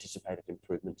 you have anticipated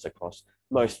improvements across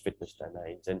most fitness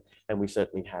domains, and we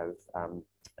certainly have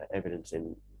evidence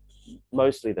in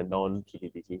mostly the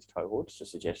non-TDDTs cohorts to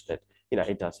suggest that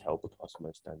it does help across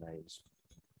most domains.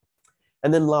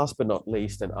 And then last but not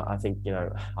least, and I think,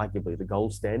 arguably the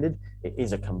gold standard, it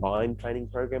is a combined training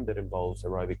program that involves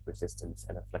aerobic resistance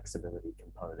and a flexibility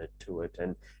component to it.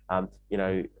 And,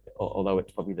 although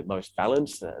it's probably the most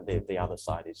balanced, the other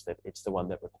side is that it's the one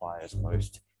that requires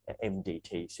most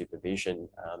MDT supervision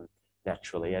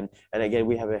naturally. And again,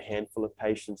 we have a handful of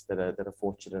patients that are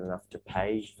fortunate enough to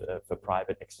pay for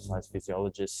private exercise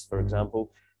physiologists, for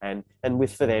example. And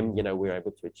for them, we're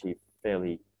able to achieve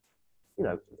fairly,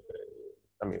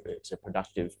 I mean, it's a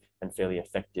productive and fairly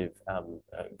effective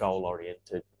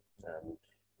goal-oriented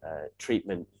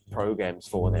treatment programs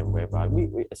for them, whereby we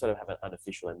sort of have an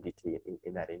unofficial MDT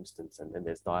in that instance, and then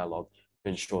there's dialogue to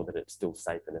ensure that it's still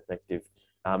safe and effective.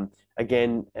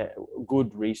 Again,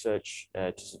 good research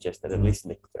to suggest that at least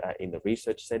in the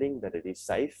research setting that it is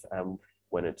safe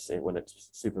when it's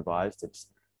supervised.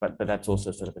 But that's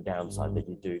also sort of a downside, that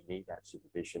you do need that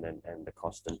supervision and the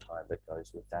cost and time that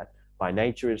goes with that. By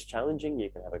nature, is challenging. You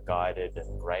can have a guided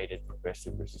and graded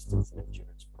progressive resistance and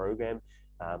endurance program.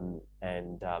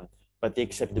 But the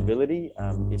acceptability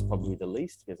is probably the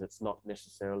least, because it's not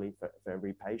necessarily for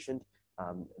every patient.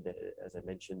 As I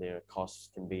mentioned, there are costs,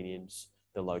 convenience,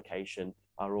 the location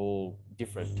are all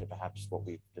different to perhaps what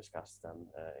we've discussed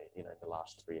in the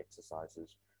last three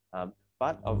exercises.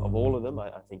 But of all of them,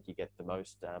 I think you get the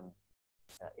most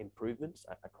improvements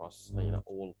across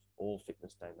all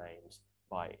fitness domains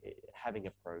by having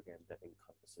a program that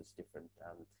encompasses different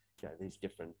these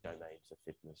different domains of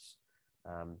fitness.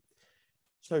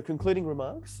 So concluding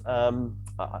remarks,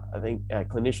 I think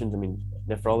clinicians,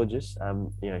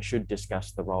 nephrologists, should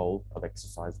discuss the role of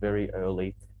exercise very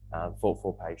early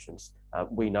for patients.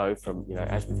 We know from,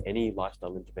 as with any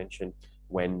lifestyle intervention,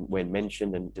 when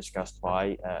mentioned and discussed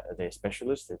by their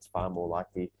specialists, it's far more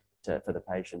likely for the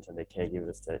patients and their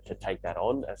caregivers to take that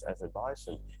on as advice,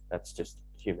 and that's just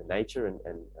human nature and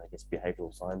I guess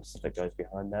behavioural science that goes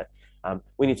behind that.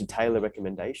 We need to tailor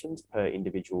recommendations per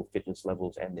individual fitness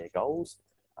levels and their goals.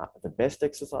 The best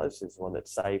exercise is one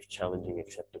that's safe, challenging,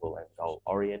 acceptable, and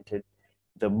goal-oriented.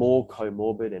 The more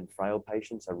comorbid and frail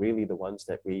patients are really the ones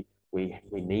that we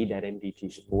need that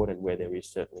MDT support, and where there is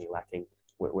certainly lacking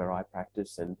where I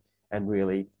practice, and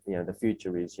really, the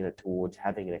future is, towards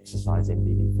having an exercise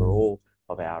MDT for all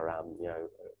of our,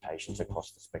 patients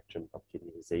across the spectrum of kidney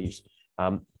disease.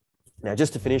 Now,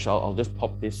 just to finish, I'll just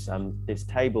pop this this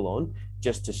table on,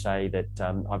 just to say that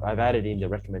I've added in the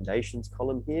recommendations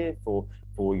column here for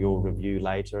your review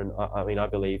later. And I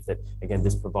believe that, again,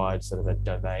 this provides sort of a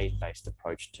domain-based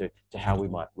approach to how we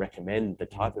might recommend the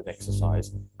type of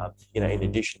exercise, in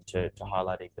addition to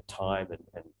highlighting the time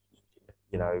and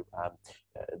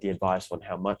the advice on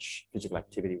how much physical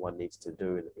activity one needs to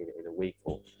do in a week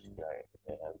or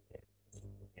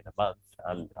in a month.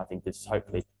 I think this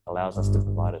hopefully allows us to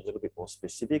provide a little bit more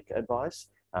specific advice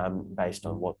based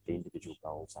on what the individual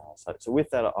goals are. So with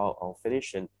that, I'll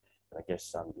finish, and I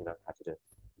guess happy to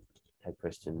take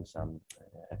questions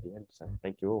at the end. So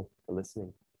thank you all for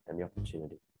listening and the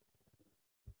opportunity.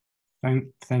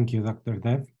 Thank you, Dr.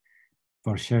 Dev,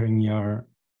 for sharing your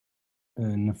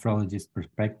nephrologist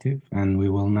perspective, and we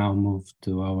will now move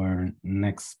to our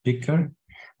next speaker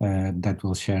that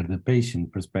will share the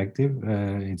patient perspective.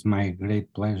 It's my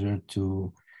great pleasure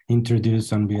to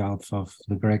introduce, on behalf of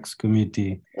the GREX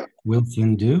committee,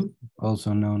 Wilson Du,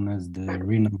 also known as the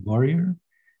Renal Warrior,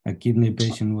 a kidney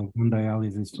patient with on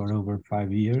dialysis for over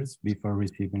 5 years before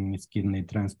receiving his kidney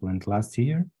transplant last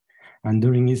year. And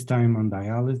during his time on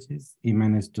dialysis, he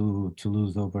managed to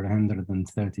lose over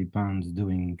 130 pounds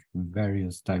doing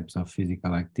various types of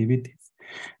physical activities,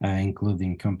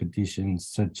 including competitions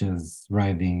such as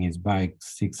riding his bike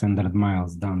 600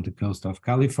 miles down the coast of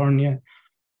California,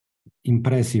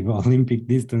 impressive Olympic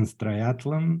distance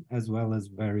triathlon, as well as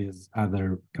various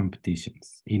other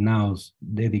competitions. He now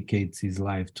dedicates his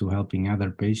life to helping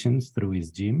other patients through his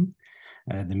gym,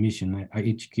 the Mission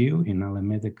HQ in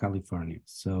Alameda, California.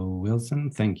 So Wilson,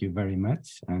 thank you very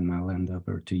much, and I'll hand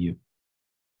over to you.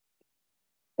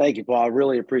 Thank you, Paul. I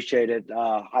really appreciate it.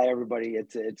 Hi, everybody.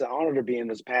 It's an honor to be in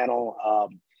this panel.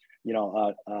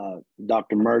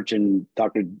 Dr. Murch and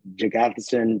Dr.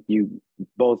 Jegatheesan, you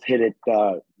both hit it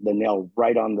the nail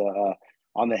right on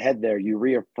the head there. You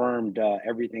reaffirmed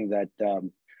everything that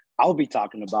I'll be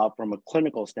talking about from a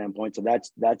clinical standpoint. So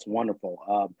that's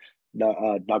wonderful.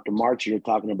 Dr. March, you're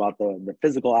talking about the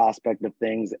physical aspect of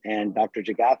things, and Dr.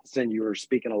 Jegatheesan, you were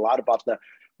speaking a lot about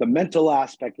the mental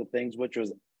aspect of things, which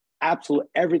was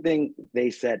everything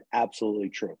they said, absolutely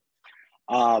true.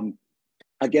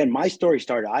 Again, my story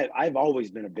started, I've always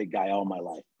been a big guy all my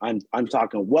life. I'm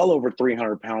talking well over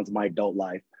 300 pounds in my adult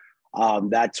life.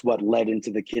 That's what led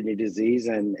into the kidney disease.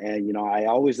 And I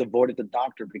always avoided the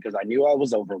doctor because I knew I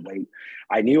was overweight.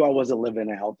 I knew I wasn't living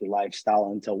a healthy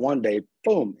lifestyle until one day,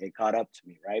 boom, it caught up to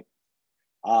me, right?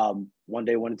 One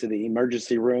day I went into the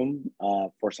emergency room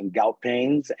for some gout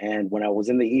pains. And when I was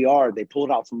in the ER, they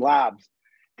pulled out some labs.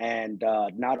 And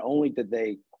not only did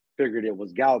they figured it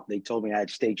was gout, they told me I had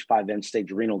stage 5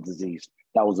 end-stage renal disease.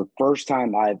 That was the first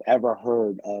time I've ever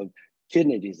heard of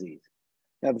kidney disease.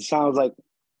 Now, it sounds like,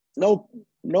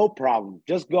 no problem.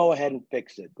 Just go ahead and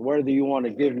fix it. Whether you want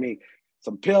to give me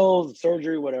some pills,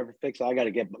 surgery, whatever, fix it. I got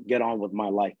to get on with my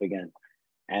life again.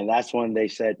 And that's when they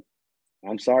said,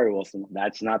 I'm sorry, Wilson,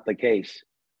 that's not the case.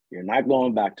 You're not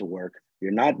going back to work.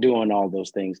 You're not doing all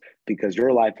those things because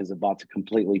your life is about to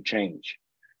completely change.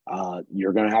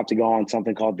 You're going to have to go on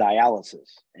something called dialysis.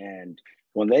 And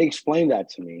when they explained that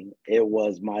to me, it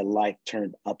was my life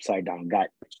turned upside down, got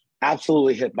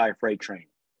absolutely hit by a freight train.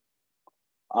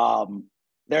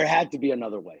 There had to be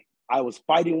another way. I was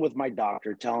fighting with my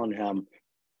doctor, telling him,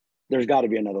 there's got to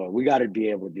be another way. We got to be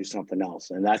able to do something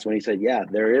else. And that's when he said, yeah,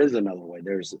 there is another way.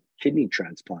 There's a kidney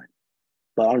transplant.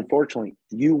 But unfortunately,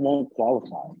 you won't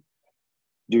qualify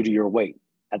due to your weight.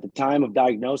 At the time of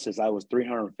diagnosis, I was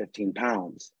 315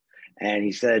 pounds. And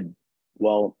he said,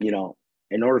 well,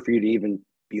 in order for you to even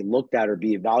be looked at or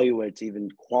be evaluated to even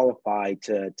qualify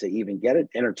to even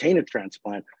entertain a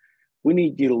transplant, we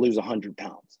need you to lose 100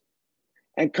 pounds.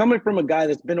 And coming from a guy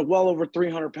that's been well over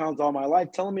 300 pounds all my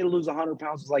life, telling me to lose 100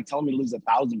 pounds is like telling me to lose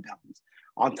 1,000 pounds.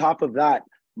 On top of that,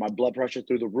 my blood pressure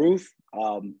through the roof,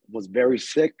 was very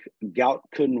sick, gout,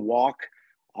 couldn't walk.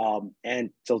 And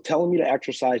so telling me to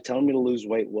exercise, telling me to lose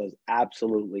weight was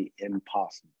absolutely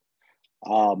impossible.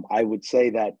 I would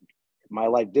say that my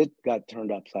life got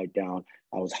turned upside down.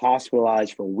 I was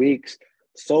hospitalized for weeks,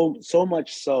 so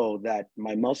much so that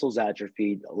my muscles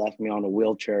atrophied, left me on a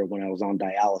wheelchair when I was on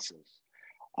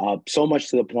dialysis. So much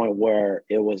to the point where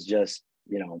it was just,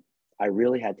 you know, I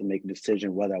really had to make a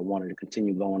decision whether I wanted to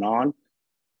continue going on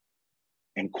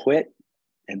and quit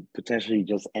and potentially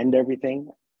just end everything,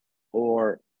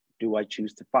 or do I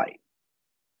choose to fight?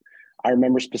 I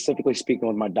remember specifically speaking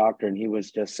with my doctor, and he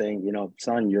was just saying, you know,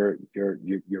 son, you're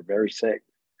very sick.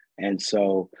 And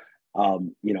so,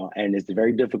 you know, and it's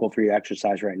very difficult for you to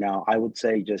exercise right now. I would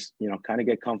say just, you know, kind of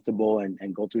get comfortable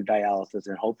and go through dialysis,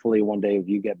 and hopefully one day if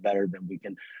you get better, then we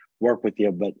can work with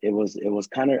you. But it was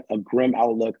kind of a grim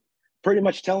outlook, pretty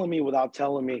much telling me without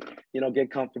telling me, you know,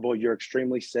 get comfortable. You're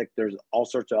extremely sick. There's all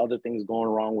sorts of other things going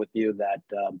wrong with you that,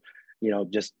 you know,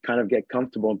 just kind of get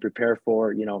comfortable and prepare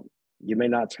for, you know, you may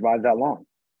not survive that long.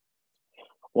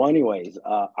 Well, anyways,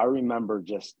 I remember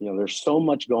just, you know, there's so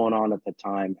much going on at the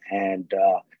time, and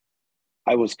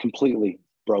I was completely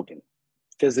broken,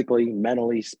 physically,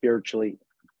 mentally, spiritually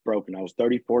broken. I was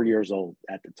 34 years old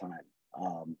at the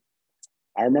time.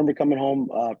 I remember coming home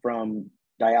from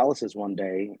dialysis one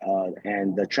day,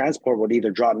 and the transport would either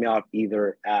drop me off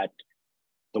either at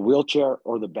the wheelchair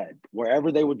or the bed.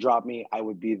 Wherever they would drop me, I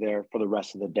would be there for the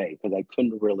rest of the day because I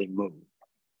couldn't really move.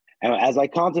 And as I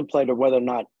contemplated whether or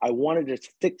not I wanted to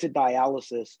stick to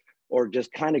dialysis or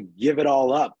just kind of give it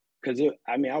all up, because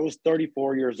I mean, I was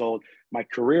 34 years old, my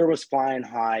career was flying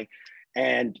high,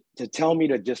 and to tell me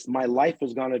to just, my life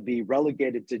was going to be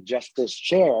relegated to just this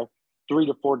chair 3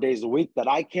 to 4 days a week, that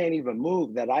I can't even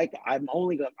move, that I'm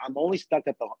only stuck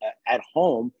at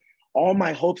home. All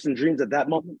my hopes and dreams at that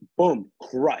moment, boom,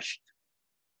 crushed.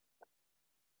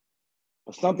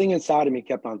 But something inside of me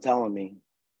kept on telling me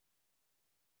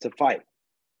to fight.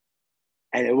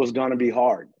 And it was going to be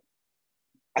hard.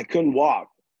 I couldn't walk.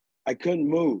 I couldn't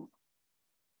move.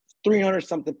 300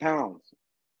 something pounds.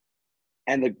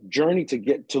 And the journey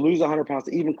to lose 100 pounds,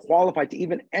 to even qualify, to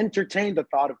even entertain the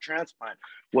thought of transplant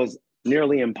was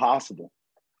nearly impossible.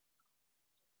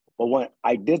 But when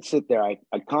I did sit there, I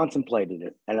contemplated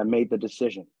it, and I made the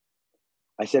decision.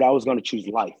 I said I was going to choose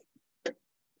life.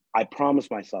 I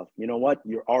promised myself, you know what?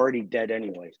 You're already dead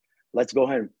anyways. Let's go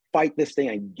ahead and fight this thing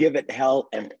and give it hell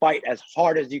and fight as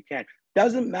hard as you can.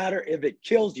 Doesn't matter if it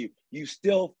kills you, you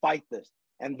still fight this.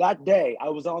 And that day I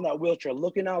was on that wheelchair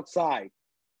looking outside,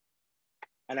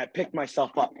 and I picked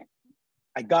myself up.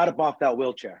 I got up off that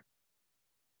wheelchair.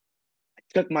 I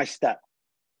took my step.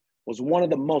 It was one of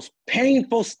the most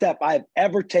painful steps I've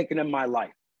ever taken in my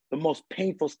life. The most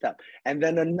painful step. And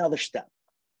then another step.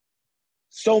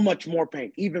 So much more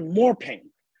pain, even more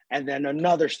pain. And then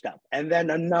another step, and then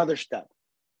another step.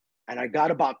 And I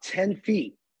got about 10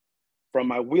 feet from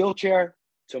my wheelchair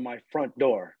to my front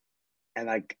door. And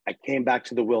I came back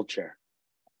to the wheelchair.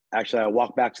 Actually, I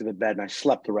walked back to the bed, and I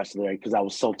slept the rest of the day because I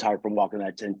was so tired from walking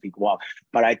that 10 feet walk.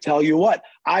 But I tell you what,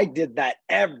 I did that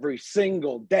every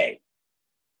single day.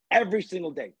 Every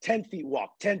single day, 10 feet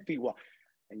walk, 10 feet walk.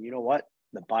 And you know what?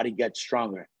 The body gets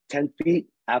stronger. 10 feet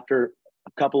after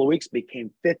a couple of weeks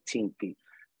became 15 feet.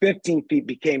 15 feet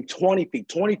became 20 feet.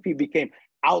 20 feet became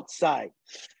outside.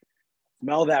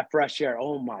 Smell that fresh air.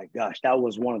 Oh my gosh, that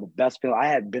was one of the best feelings. I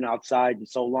had been outside in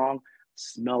so long,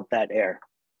 smelled that air.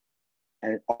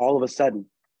 And all of a sudden,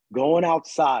 going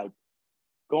outside,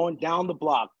 going down the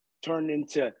block, turned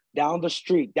into down the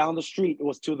street. Down the street, it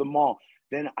was to the mall.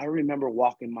 Then I remember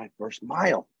walking my first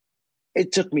mile.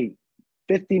 It took me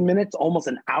 50 minutes, almost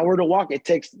an hour to walk. It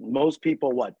takes most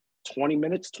people, what, 20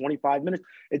 minutes, 25 minutes?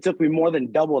 It took me more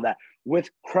than double that with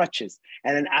crutches.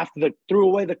 And then after threw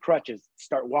away the crutches,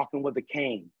 start walking with a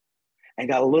cane, and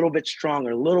got a little bit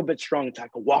stronger until I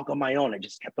could walk on my own. I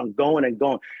just kept on going and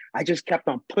going. I just kept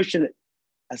on pushing it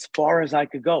as far as I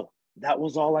could go. That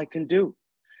was all I can do.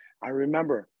 I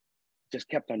remember just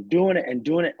kept on doing it and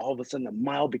doing it. All of a sudden, the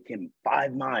mile became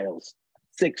 5 miles,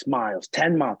 6 miles,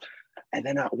 10 miles. And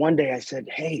then one day I said,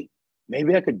 hey,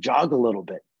 maybe I could jog a little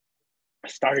bit. I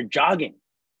started jogging.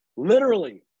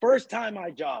 Literally, first time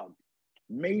I jogged,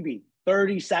 maybe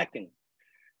 30 seconds,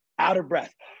 out of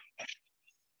breath.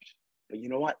 But you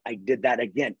know what? I did that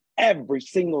again every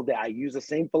single day. I used the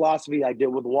same philosophy I did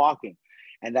with walking.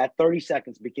 And that 30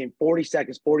 seconds became 40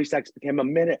 seconds, 40 seconds became a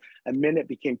minute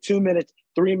became 2 minutes,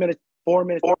 3 minutes, 4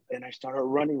 minutes. And I started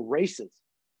running races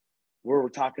where we're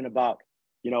talking about,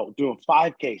 you know, doing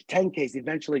 5Ks, 10Ks,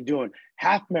 eventually doing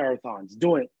half marathons,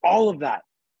 doing all of that.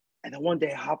 And then one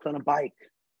day I hopped on a bike,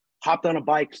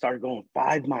 started going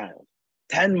 5 miles,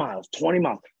 10 miles, 20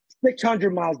 miles,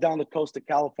 600 miles down the coast of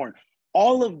California.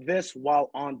 All of this while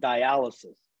on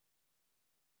dialysis.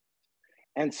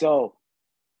 And so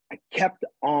I kept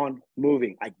on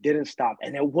moving. I didn't stop.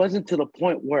 And it wasn't to the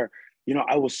point where, you know,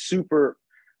 I was super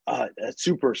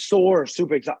sore,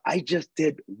 super exhausted. I just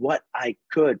did what I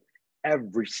could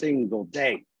every single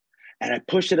day. And I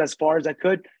pushed it as far as I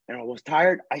could. And I was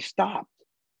tired. I stopped.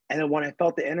 And then when I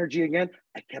felt the energy again,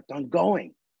 I kept on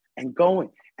going and going.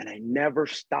 And I never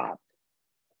stopped.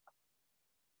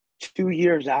 2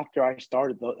 years after I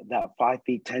started that 5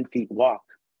 feet, 10 feet walk,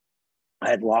 I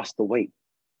had lost the weight.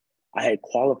 I had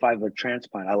qualified for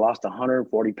transplant. I lost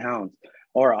 140 pounds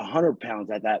or 100 pounds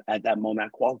at that moment. I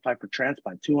qualified for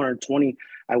transplant. 220,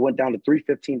 I went down to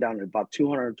 315, down to about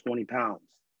 220 pounds.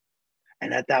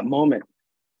 And at that moment,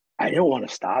 I didn't want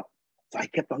to stop. So I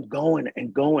kept on going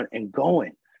and going and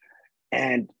going.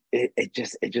 And it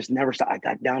just never stopped. I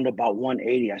got down to about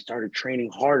 180. I started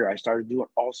training harder. I started doing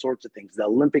all sorts of things. The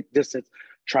Olympic distance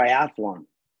triathlon.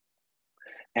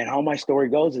 And how my story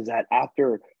goes is that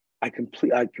after I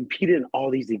competed in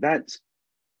all these events,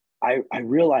 I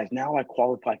realized now I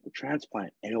qualified for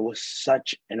transplant. And it was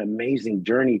such an amazing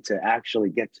journey to actually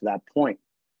get to that point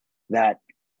that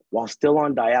while still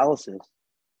on dialysis,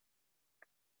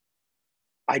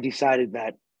 I decided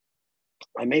that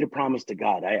I made a promise to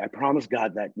God. I promised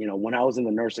God that, you know, when I was in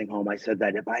the nursing home, I said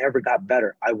that if I ever got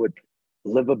better, I would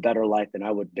live a better life and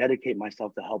I would dedicate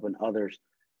myself to helping others.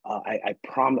 I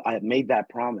made that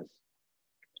promise.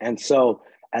 And so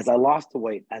as I lost the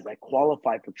weight, as I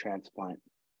qualified for transplant,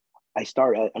 I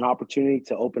started an opportunity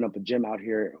to open up a gym out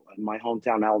here in my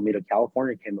hometown, Alameda,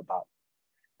 California, came about.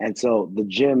 And so the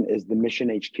gym is the mission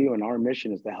HQ, and our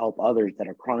mission is to help others that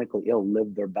are chronically ill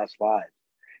live their best lives.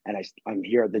 And I'm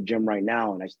here at the gym right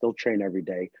now, and I still train every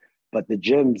day. But the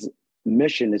gym's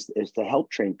mission is to help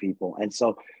train people. And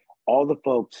so all the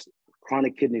folks,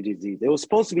 chronic kidney disease, it was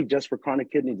supposed to be just for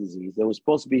chronic kidney disease. It was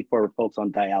supposed to be for folks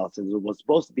on dialysis. It was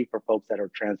supposed to be for folks that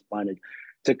are transplanted,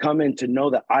 to come in to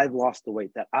know that I've lost the weight,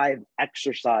 that I've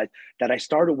exercised, that I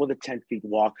started with a 10 feet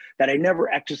walk, that I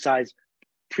never exercised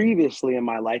previously in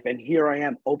my life. And here I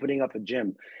am opening up a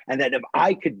gym, and that if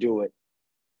I could do it,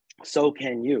 so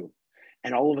can you.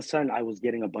 And all of a sudden I was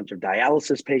getting a bunch of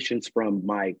dialysis patients from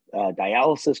my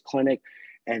dialysis clinic.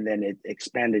 And then it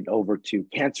expanded over to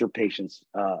cancer patients,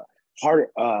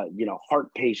 heart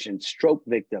patients, stroke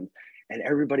victims. And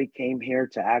everybody came here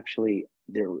to actually,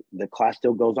 the class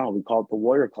still goes on. We call it the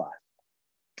Warrior class.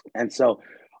 And so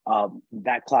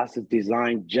that class is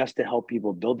designed just to help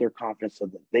people build their confidence so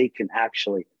that they can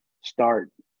actually start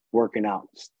working out,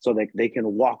 so that they can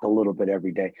walk a little bit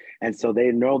every day. And so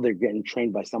they know they're getting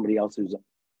trained by somebody else who's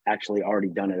actually already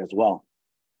done it as well.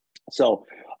 So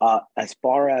as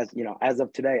far as, you know, as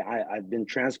of today, I've been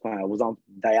transplanted. I was on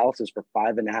dialysis for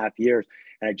 5.5 years,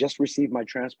 and I just received my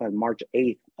transplant March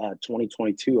 8th,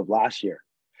 2022 of last year.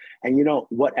 And you know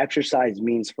what exercise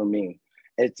means for me?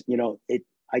 It's, you know,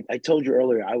 I told you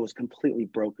earlier, I was completely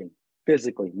broken,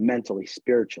 physically, mentally,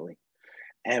 spiritually.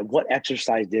 And what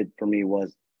exercise did for me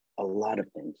was a lot of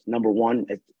things. Number one,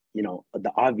 you know,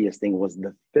 the obvious thing was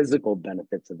the physical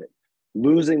benefits of it,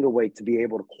 losing the weight to be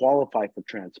able to qualify for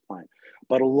transplant.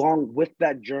 But along with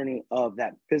that journey of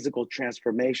that physical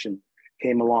transformation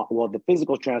came along. Well, the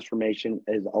physical transformation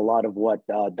is a lot of what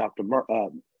Dr.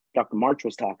 March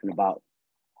was talking about.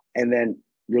 And then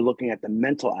you're looking at the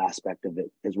mental aspect of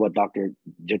it, is what Dr.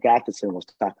 Jegatheesan was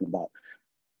talking about.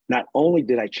 Not only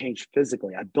did I change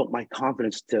physically, I built my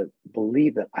confidence to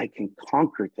believe that I can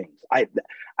conquer things.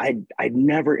 I'd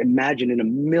never imagined in a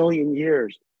million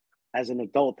years as an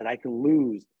adult that I can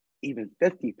lose even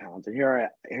 50 pounds. And here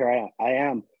I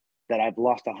am, that I've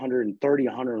lost 130,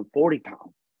 140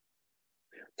 pounds.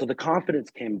 So the confidence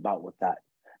came about with that.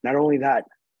 Not only that,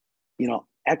 you know,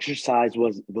 exercise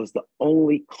was the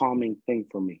only calming thing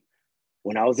for me.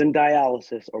 When I was in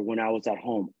dialysis or when I was at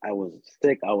home, I was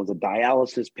sick. I was a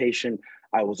dialysis patient.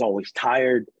 I was always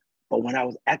tired. But when I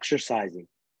was exercising,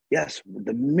 yes,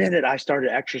 the minute I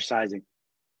started exercising,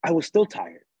 I was still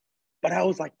tired. But I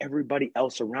was like everybody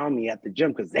else around me at the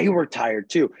gym, because they were tired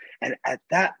too. And at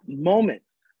that moment,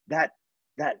 that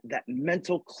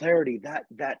mental clarity,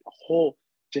 that whole,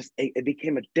 just it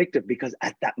became addictive, because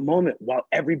at that moment, while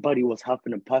everybody was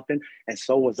huffing and puffing, and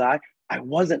so was I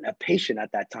wasn't a patient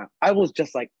at that time. I was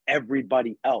just like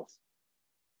everybody else.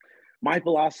 My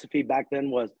philosophy back then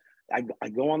was, I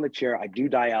go on the chair, I do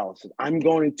dialysis. I'm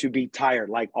going to be tired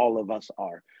like all of us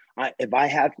are.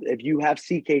 If you have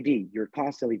CKD, you're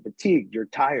constantly fatigued, you're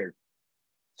tired.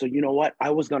 So you know what? I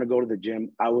was going to go to the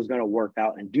gym. I was going to work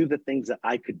out and do the things that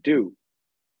I could do,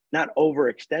 not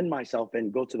overextend myself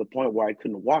and go to the point where I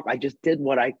couldn't walk. I just did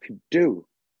what I could do.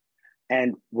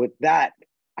 And with that,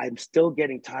 I'm still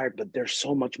getting tired, but there's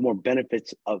so much more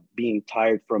benefits of being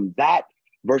tired from that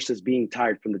versus being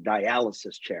tired from the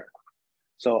dialysis chair.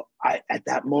 So I, at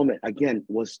that moment, again,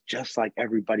 was just like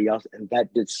everybody else. And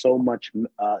that did so much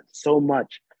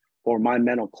for my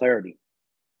mental clarity.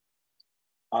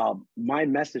 My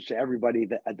message to everybody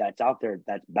that's out there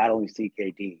that's battling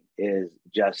CKD is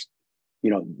just,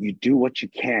 you do what you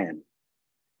can.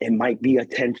 It might be a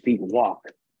 10-feet walk,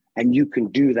 and you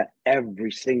can do that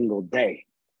every single day.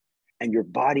 And your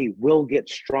body will get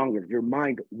stronger. Your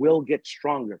mind will get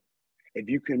stronger. If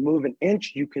you can move an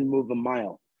inch, you can move a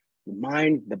mile. The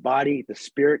mind, the body, the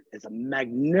spirit is a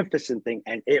magnificent thing,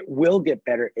 and it will get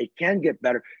better. It can get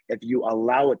better if you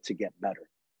allow it to get better.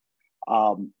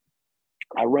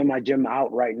 I run my gym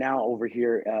out right now over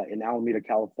here in Alameda,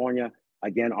 California.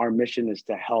 Again, our mission is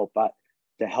to help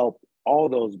all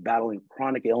those battling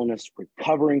chronic illness,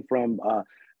 recovering from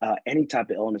any type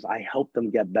of illness. I help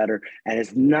them get better, and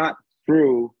it's not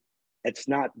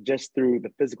just through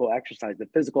the physical exercise. The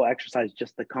physical exercise is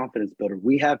just the confidence builder.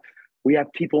 We have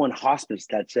people in hospice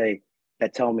that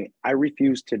tell me, I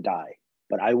refuse to die,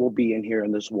 but I will be in here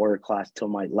in this warrior class till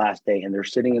my last day. And they're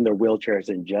sitting in their wheelchairs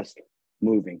and just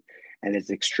moving. And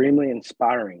it's extremely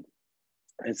inspiring.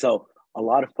 And so a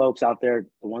lot of folks out there,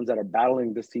 the ones that are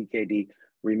battling the CKD,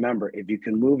 remember, if you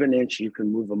can move an inch, you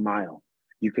can move a mile.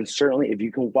 You can certainly, if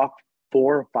you can walk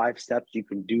 4 or 5 steps, you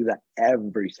can do that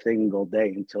every single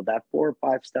day until that 4 or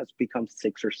 5 steps becomes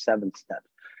 6 or 7 steps.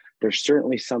 There's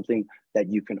certainly something that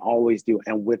you can always do.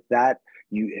 And with that,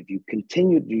 if you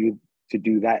continue to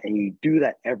do that, and you do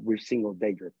that every single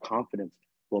day, your confidence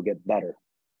will get better.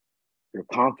 Your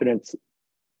confidence,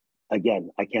 again,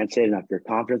 I can't say it enough, your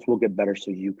confidence will get better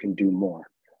so you can do more.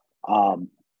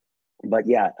 But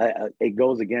yeah, it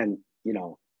goes again,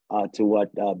 to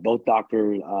what both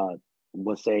doctors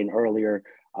was saying earlier.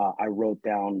 I wrote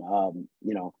down,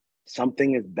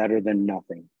 something is better than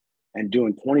nothing. And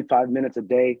doing 25 minutes a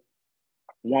day,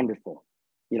 wonderful.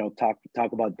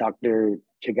 Talk about Dr.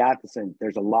 Jegatheesan.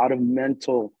 There's a lot of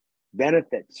mental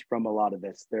benefits from a lot of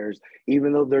this.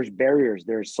 Even though there's barriers,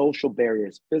 there's social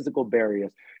barriers, physical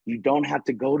barriers. You don't have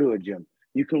to go to a gym.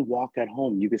 You can walk at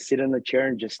home. You can sit in the chair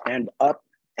and just stand up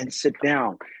and sit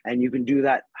down. And you can do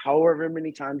that however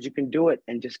many times you can do it,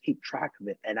 and just keep track of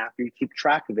it. And after you keep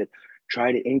track of it,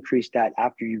 try to increase that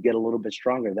after you get a little bit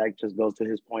stronger. That just goes to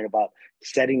his point about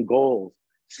setting goals,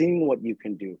 seeing what you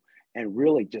can do, and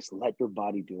really just let your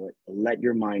body do it, let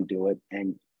your mind do it.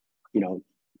 And,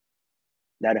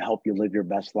 that'll help you live your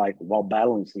best life while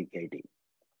battling CKD.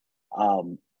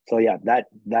 So yeah,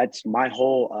 that's my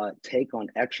whole take on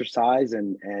exercise.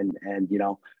 And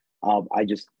I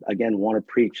just, again, want to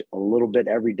preach a little bit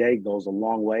every day goes a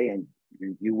long way, and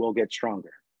you will get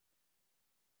stronger.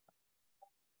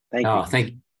 Thank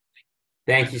you.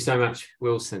 Thank you so much,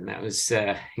 Wilson. That was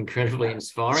incredibly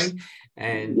inspiring,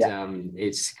 and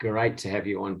it's great to have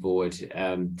you on board.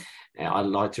 I'd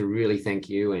like to really thank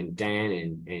you and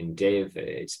Dan and Dev.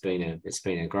 It's been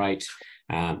a great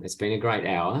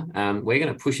hour. We're going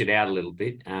to push it out a little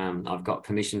bit. I've got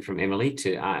permission from Emily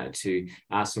to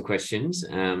ask some questions,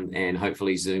 and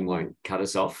hopefully Zoom won't cut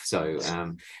us off. So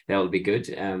that'll be good.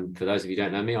 For those of you who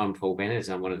don't know me, I'm Paul Bennett.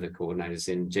 I'm one of the coordinators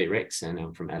in GREX, and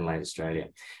I'm from Adelaide, Australia.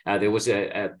 There was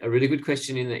a really good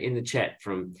question in the chat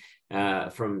from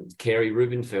Kerry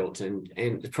Rubenfeld,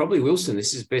 and probably Wilson.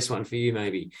 This is the best one for you,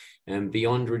 maybe.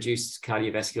 Beyond reduced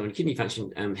cardiovascular and kidney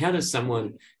function, how does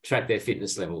someone track their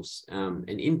fitness levels, and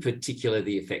in particular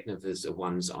the effectiveness of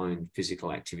one's own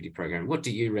physical activity program? What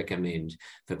do you recommend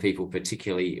for people,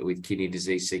 particularly with kidney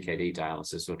disease, CKD,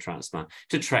 dialysis, or transplant,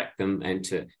 to track them and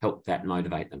to help that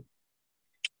motivate them?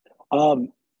 A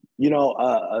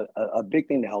big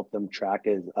thing to help them track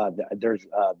is there's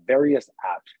various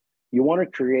apps. You want to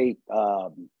create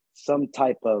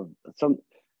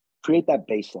create that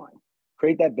baseline.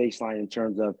 Create that baseline in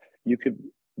terms of you could,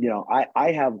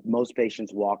 I have most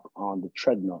patients walk on the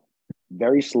treadmill,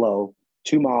 very slow,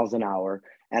 2 miles an hour,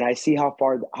 and I see how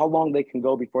long they can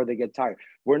go before they get tired.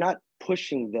 We're not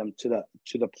pushing them to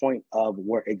the point of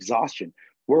where exhaustion.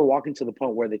 We're walking to the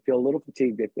point where they feel a little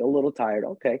fatigued, they feel a little tired.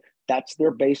 Okay, that's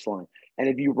their baseline. And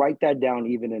if you write that down,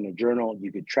 even in a journal,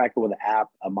 you could track it with an app,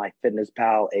 a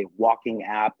MyFitnessPal, a walking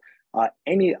app,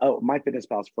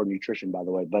 MyFitnessPal is for nutrition, by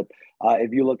the way. But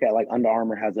if you look at, like, Under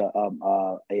Armour has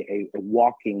a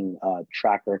walking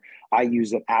tracker. I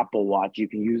use an Apple Watch. You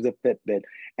can use a Fitbit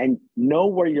and know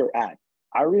where you're at.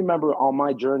 I remember on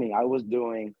my journey, I was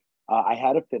doing, I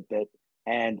had a Fitbit,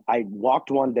 and I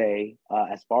walked one day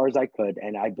as far as I could.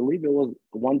 And I believe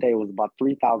one day it was about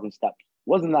 3,000 steps.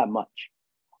 Wasn't that much.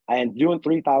 And doing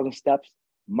 3,000 steps,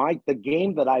 the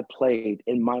game that I played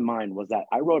in my mind was that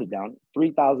I wrote it down,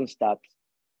 3,000 steps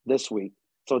this week.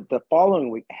 So the following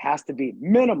week has to be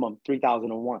minimum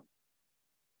 3,001.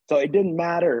 So it didn't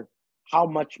matter how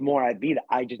much more I beat it,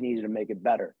 I just needed to make it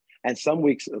better. And some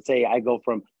weeks, let's say I go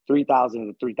from 3,000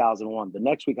 to 3,001. The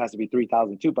next week has to be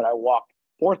 3,002, but I walked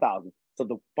 4,000. So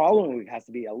the following week has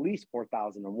to be at least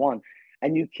 4,001.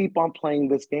 And you keep on playing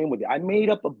this game with it. I made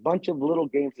up a bunch of little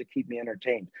games to keep me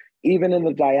entertained. Even in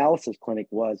the dialysis clinic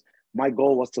my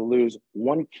goal was to lose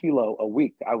 1 kilo a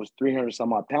week. I was 300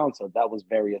 some odd pounds, so that was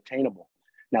very attainable.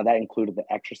 Now that included the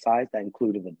exercise, that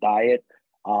included the diet.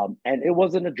 And it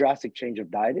wasn't a drastic change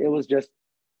of diet. It was just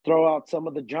throw out some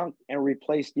of the junk and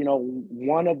replace,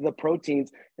 one of the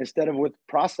proteins instead of with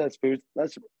processed foods.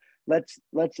 Let's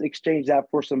exchange that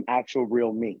for some actual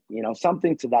real meat,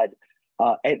 something to that.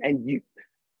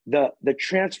 The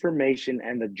transformation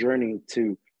and the journey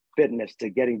to fitness, to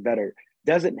getting better,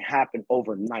 doesn't happen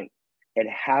overnight. It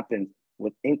happens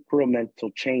with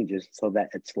incremental changes so that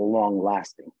it's long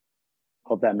lasting.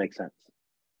 Hope that makes sense.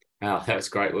 Oh, that was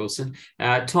great, Wilson.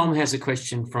 Tom has a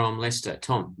question from Leicester.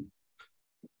 Tom.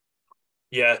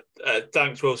 Yeah,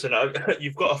 thanks, Wilson.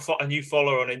 You've got a new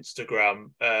follower on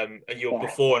Instagram, and your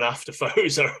before and after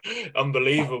photos are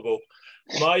unbelievable.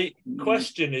 My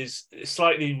question is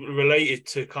slightly related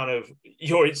to kind of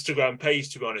your Instagram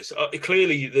page, to be honest.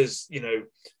 Clearly, there's, the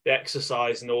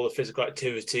exercise and all the physical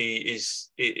activity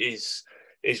is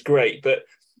great, but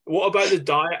what about the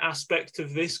diet aspect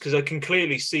of this? Because I can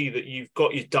clearly see that you've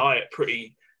got your diet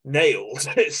pretty nailed,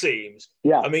 it seems.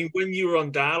 Yeah. I mean, when you were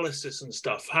on dialysis and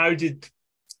stuff, how did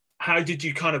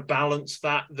you kind of balance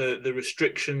that, the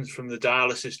restrictions from the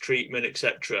dialysis treatment,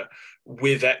 etc.,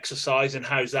 with exercise, and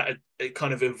how's that it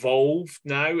kind of evolved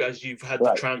now as you've had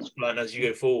the transplant, as you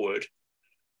go forward?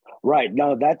 Right.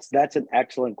 No, that's an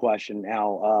excellent question.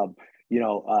 Now,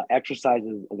 exercise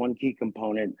is one key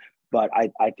component, but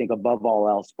I think above all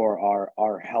else for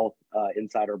our health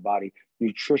inside our body,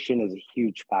 nutrition is a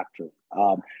huge factor.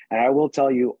 And I will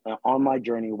tell you, on my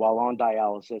journey while on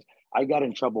dialysis, I got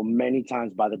in trouble many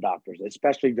times by the doctors,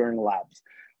 especially during labs.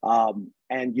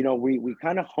 And we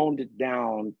kind of honed it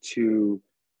down to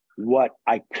what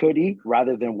I could eat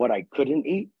rather than what I couldn't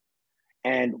eat.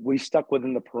 And we stuck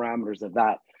within the parameters of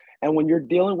that. And when you're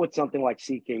dealing with something like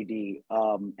CKD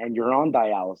and you're on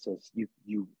dialysis,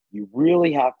 you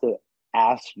really have to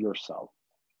ask yourself.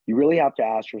 You really have to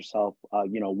ask yourself,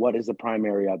 what is the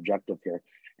primary objective here?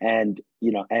 And,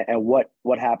 and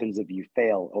what happens if you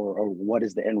fail, or what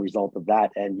is the end result of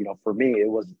that? And, for me, it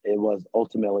was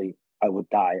ultimately I would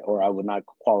die, or I would not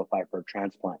qualify for a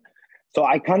transplant. So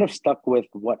I kind of stuck with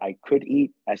what I could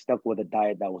eat. I stuck with a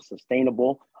diet that was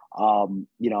sustainable, and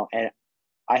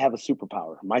I have a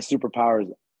superpower. My superpower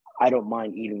is I don't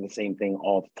mind eating the same thing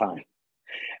all the time.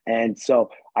 And so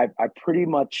I pretty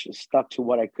much stuck to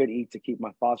what I could eat to keep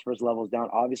my phosphorus levels down.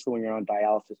 Obviously, when you're on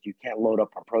dialysis, you can't load up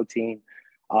on protein.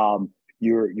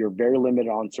 You're very limited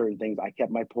on certain things. I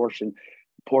kept my portions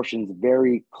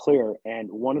very clear.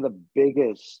 And one of the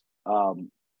biggest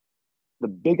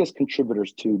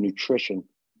contributors to nutrition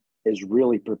is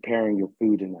really preparing your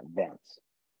food in advance.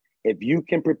 If you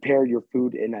can prepare your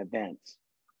food in advance,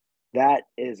 that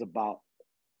is about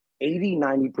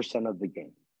 80-90% of the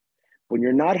game. When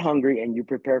you're not hungry and you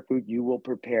prepare food, you will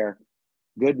prepare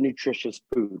good, nutritious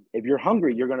food. If you're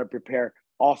hungry, you're going to prepare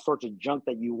all sorts of junk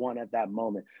that you want at that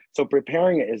moment. So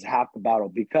preparing it is half the battle,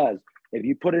 because if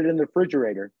you put it in the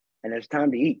refrigerator and it's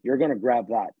time to eat, you're going to grab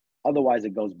that. Otherwise,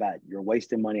 it goes bad. You're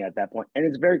wasting money at that point. And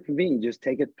it's very convenient. Just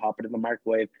take it, pop it in the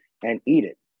microwave, and eat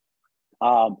it.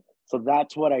 So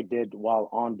that's what I did while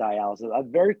on dialysis.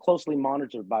 I'm very closely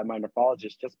monitored by my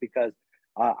nephrologist, just because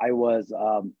I was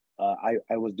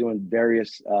doing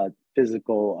various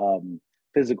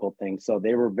physical things. So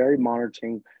they were very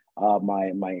monitoring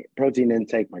my protein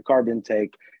intake, my carb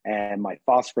intake, and my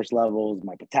phosphorus levels,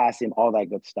 my potassium, all that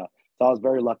good stuff. So I was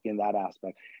very lucky in that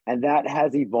aspect. And that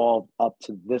has evolved up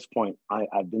to this point.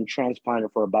 I've been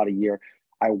transplanted for about a year.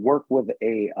 I work with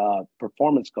a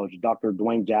performance coach, Dr.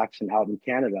 Dwayne Jackson, out in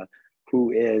Canada,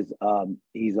 who is,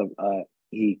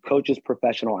 he coaches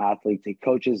professional athletes. He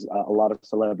coaches a lot of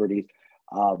celebrities.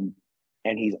 And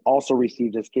he's also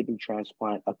received his kidney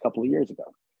transplant a couple of years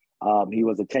ago. He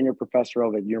was a tenured professor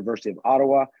over at the University of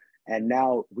Ottawa. And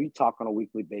now we talk on a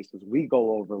weekly basis. We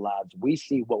go over labs. We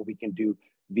see what we can do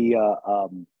via,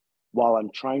 while I'm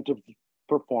trying to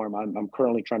perform, I'm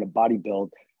currently trying to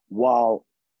bodybuild while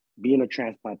being a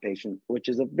transplant patient, which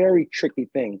is a very tricky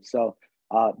thing. So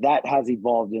that has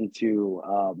evolved into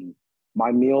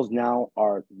my meals now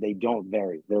they don't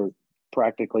vary. They're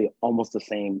practically almost the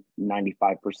same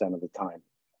 95% of the time.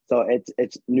 So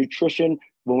it's nutrition.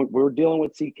 When we're dealing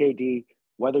with CKD,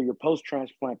 whether you're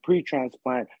post-transplant,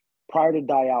 pre-transplant, prior to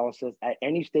dialysis, at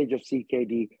any stage of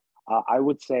CKD, I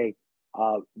would say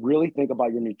really think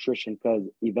about your nutrition, because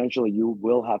eventually you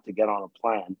will have to get on a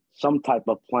plan, some type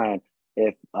of plan,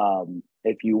 if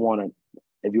you want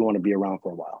to be around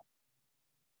for a while.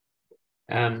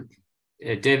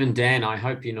 Devin, Dan, I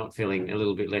hope you're not feeling a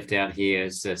little bit left out here,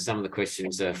 as some of the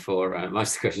questions are for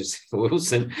most of the questions for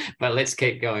Wilson, but let's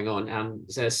keep going on.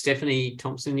 So Stephanie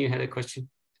Thompson, you had a question?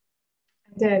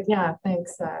 I did, yeah,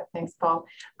 thanks, thanks, Paul.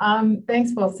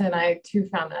 Thanks, Wilson. I too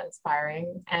found that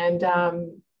inspiring. And,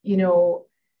 you know,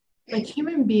 like,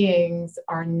 human beings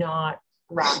are not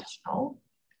rational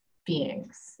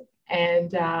beings.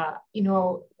 And, you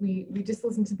know, we just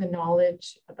listen to the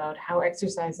knowledge about how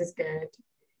exercise is good,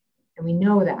 and we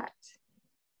know that.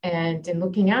 And in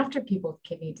looking after people with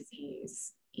kidney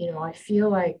disease, you know, I feel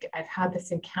like I've had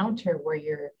this encounter where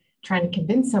you're trying to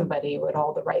convince somebody what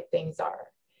all the right things are.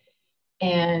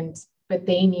 But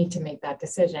they need to make that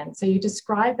decision. So you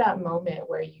described that moment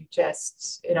where you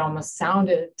just, it almost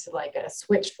sounded like a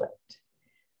switch flipped.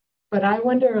 But I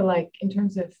wonder, like, in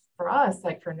terms of, for us,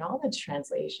 like for knowledge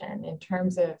translation, in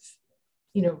terms of,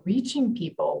 you know, reaching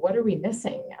people, what are we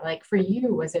missing? Like for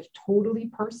you, was it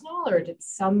totally personal, or did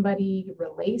somebody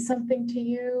relay something to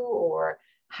you? Or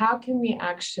how can we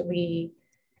actually,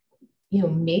 you know,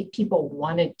 make people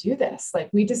want to do this? Like,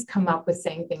 we just come up with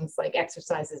saying things like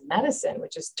exercise is medicine,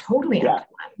 which is totally unfun,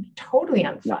 totally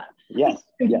unfun. Yes,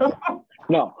 yes.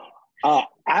 No,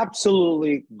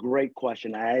 absolutely great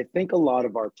question. I think a lot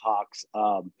of our talks,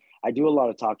 I do a lot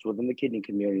of talks within the kidney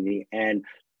community, and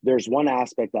there's one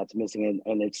aspect that's missing,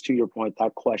 and it's to your point,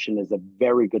 that question is a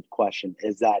very good question,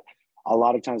 is that a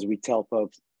lot of times we tell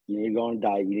folks, you need to go on a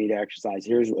diet, you need to exercise,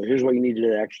 here's what you need to do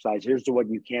to exercise, here's what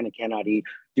you can and cannot eat,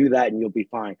 do that and you'll be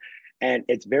fine. And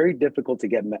it's very difficult to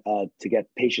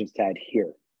get patients to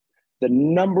adhere. The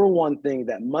number one thing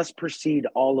that must precede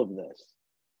all of this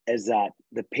is that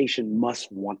the patient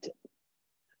must want it.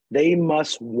 They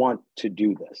must want to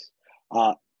do this.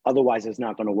 Otherwise, it's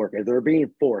not going to work. If they're being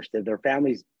forced, if their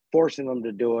family's forcing them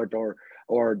to do it,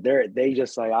 or they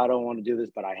just say, I don't want to do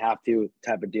this, but I have to,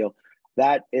 type of deal.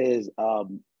 That is,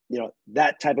 you know,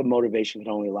 that type of motivation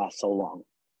can only last so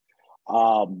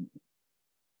long.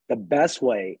 The best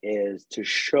way is to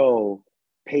show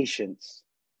patients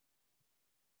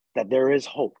that there is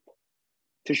hope,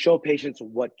 to show patients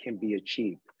what can be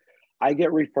achieved. I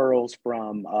get referrals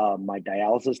from my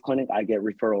dialysis clinic. I get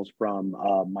referrals from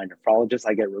my nephrologist.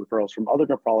 I get referrals from other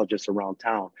nephrologists around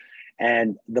town.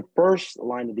 And the first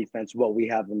line of defense, what we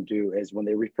have them do is when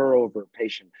they refer over a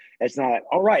patient, it's not like,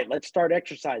 all right, let's start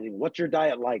exercising. What's your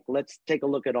diet like? Let's take a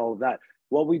look at all of that.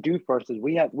 What we do first is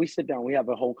we sit down, we have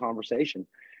a whole conversation.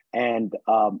 And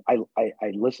I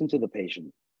listen to the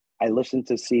patient. I listen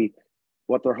to see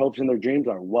what their hopes and their dreams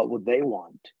are. What would they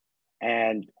want?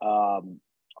 And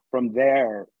from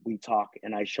there, we talk,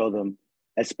 and I show them,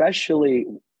 especially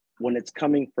when it's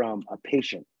coming from a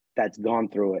patient that's gone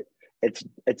through it.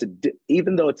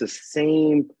 Even though it's the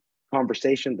same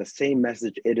conversation, the same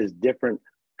message, it is different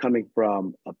coming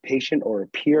from a patient or a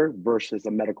peer versus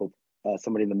a medical,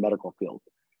 somebody in the medical field.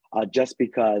 Just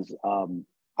because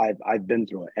I've been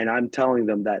through it, and I'm telling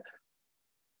them that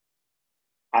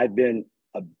I've been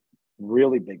a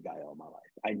really big guy all my life.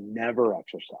 I never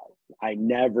exercised. I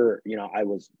never, you know, I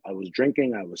was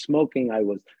drinking, I was smoking, I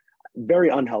was very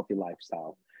unhealthy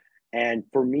lifestyle. And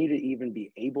for me to even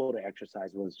be able to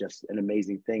exercise was just an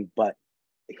amazing thing. But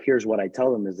here's what I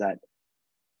tell them is that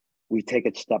we take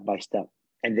it step by step.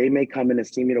 And they may come in and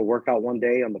see me to work out one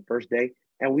day on the first day,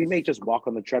 and we may just walk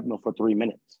on the treadmill for 3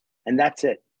 minutes, and that's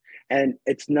it. And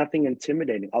it's nothing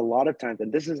intimidating. A lot of times,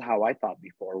 and this is how I thought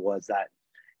before, was that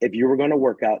if you were going to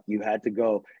work out, you had to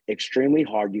go extremely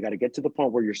hard. You got to get to the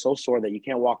point where you're so sore that you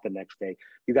can't walk the next day.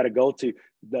 You got to go to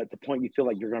the point you feel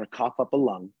like you're going to cough up a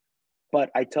lung. But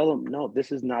I tell them, no,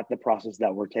 this is not the process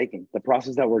that we're taking. The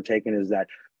process that we're taking is that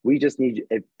we just need,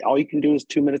 if all you can do is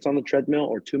 2 minutes on the treadmill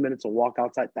or 2 minutes of walk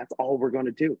outside, that's all we're going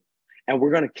to do. And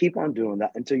we're going to keep on doing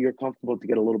that until you're comfortable to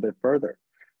get a little bit further.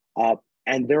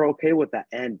 And they're okay with that.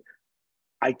 And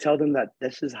I tell them that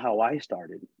this is how I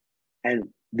started. And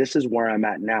this is where I'm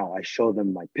at now. I show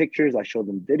them my pictures. I show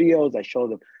them videos. I show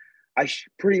them,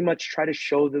 pretty much try to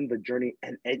show them the journey,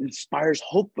 and it inspires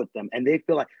hope with them. And they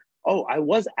feel like, oh, I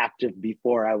was active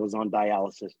before I was on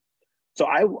dialysis. So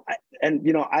and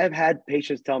you know, I've had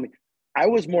patients tell me, I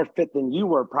was more fit than you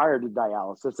were prior to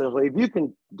dialysis. So if you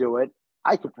can do it,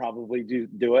 I could probably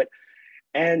do it.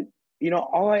 And, you know,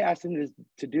 all I ask them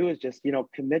to do is just, you know,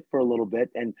 commit for a little bit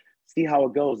and see how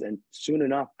it goes. And soon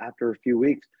enough, after a few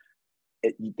weeks,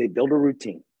 they build a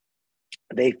routine.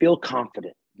 They feel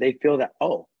confident. They feel that,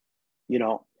 oh, you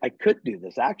know, I could do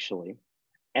this actually.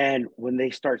 And when they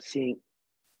start seeing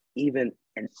even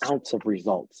an ounce of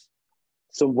results,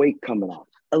 some weight coming off,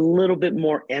 a little bit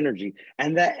more energy,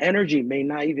 and that energy may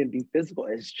not even be physical.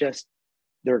 It's just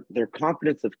their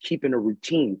confidence of keeping a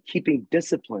routine, keeping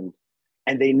disciplined.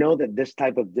 And they know that this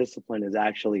type of discipline is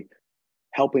actually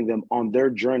helping them on their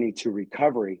journey to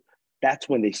recovery. That's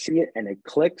when they see it and it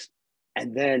clicks.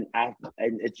 And then and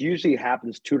it usually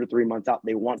happens 2 to 3 months out,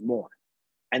 they want more.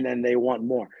 And then they want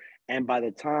more. And by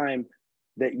the time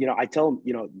that, I tell them,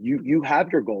 you have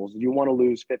your goals. You want to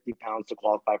lose 50 pounds to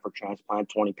qualify for transplant,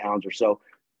 20 pounds or so.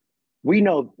 We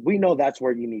know that's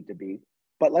where you need to be,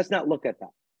 but let's not look at that.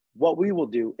 What we will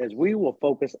do is we will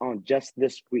focus on just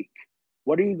this week.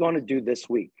 What are you going to do this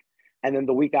week? And then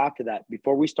the week after that,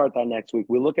 before we start that next week,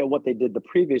 we look at what they did the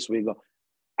previous week. Go,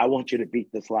 I want you to beat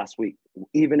this last week,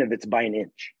 even if it's by an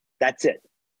inch. That's it.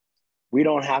 We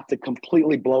don't have to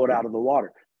completely blow it out of the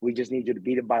water. We just need you to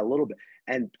beat it by a little bit.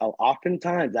 And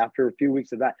oftentimes after a few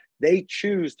weeks of that, they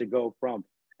choose to go from,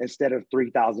 instead of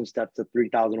 3,000 steps to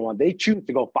 3,001, they choose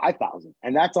to go 5,000,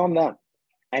 and that's on them.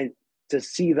 And to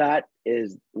see that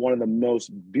is one of the most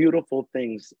beautiful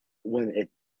things when it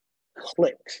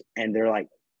clicks and they're like,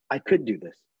 I could do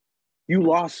this. You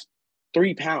lost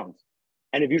 3 pounds.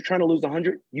 And if you're trying to lose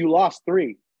 100, you lost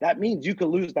 3. That means you could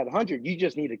lose that 100. You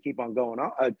just need to keep on going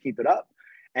on, keep it up.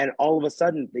 And all of a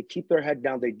sudden they keep their head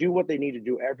down. They do what they need to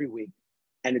do every week.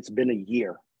 And it's been a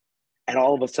year. And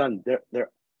all of a sudden they're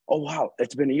oh, wow,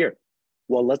 it's been a year.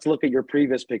 Well, let's look at your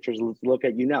previous pictures. Let's look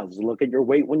at you now. Let's look at your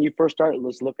weight when you first started.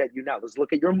 Let's look at you now. Let's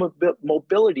look at your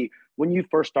mobility when you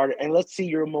first started. And let's see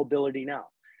your mobility now.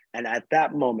 And at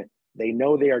that moment, they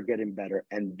know they are getting better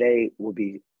and they will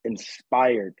be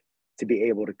inspired to be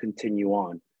able to continue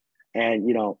on. And,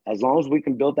 as long as we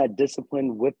can build that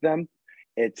discipline with them,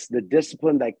 it's the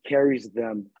discipline that carries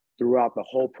them throughout the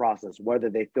whole process, whether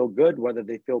they feel good, whether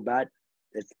they feel bad.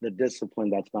 It's the discipline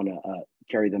that's going to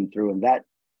carry them through. And that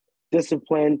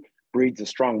discipline breeds a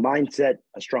strong mindset.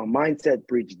 A strong mindset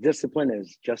breeds discipline.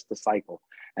 Is just a cycle.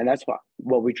 And that's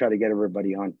what we try to get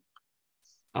everybody on.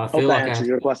 I feel like answers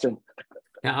your question.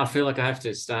 I feel like I have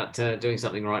to start doing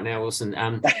something right now, Wilson.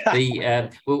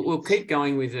 We'll keep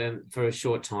going with for a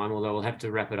short time, although we'll have to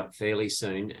wrap it up fairly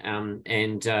soon. And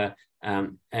I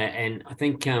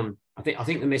think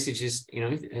the message is,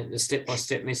 the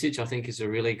step-by-step message, I think, is a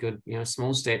really good,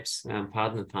 small steps,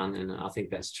 pardon the pun, and I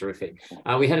think that's terrific.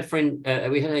 We had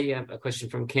a question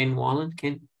from Ken Weiland.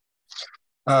 Ken?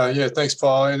 Yeah, thanks,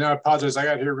 Paul. And I apologize, I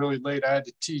got here really late. I had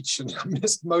to teach and I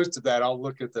missed most of that. I'll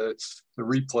look at the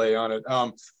replay on it.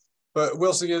 But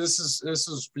Wilson, yeah, this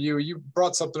is for you. You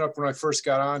brought something up when I first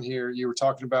got on here. You were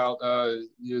talking about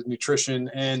nutrition,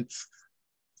 and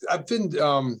I've been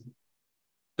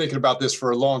thinking about this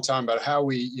for a long time about how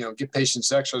we, get patients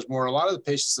to exercise more. A lot of the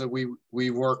patients that we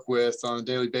work with on a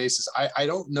daily basis, I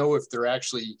don't know if they're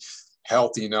actually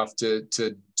healthy enough to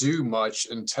do much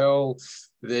until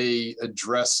they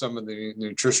address some of the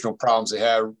nutritional problems they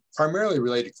have, primarily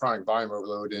related to chronic volume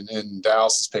overload in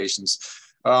dialysis patients.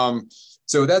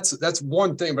 So that's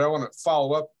one thing, but I want to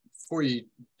follow up before you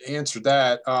answer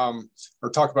that or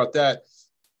talk about that.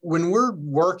 When we're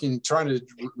trying to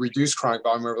reduce chronic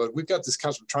volume overload, we've got this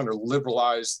concept of trying to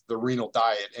liberalize the renal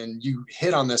diet. And you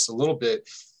hit on this a little bit,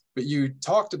 but you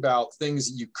talked about things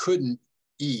that you couldn't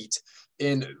eat.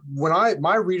 And when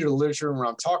my read of the literature, when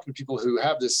I'm talking to people who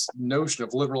have this notion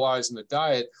of liberalizing the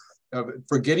diet,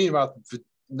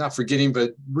 not forgetting,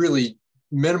 but really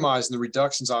minimizing the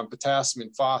reductions on potassium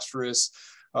and phosphorus,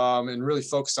 and really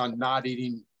focused on not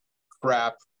eating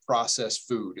crap processed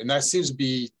food. And that seems to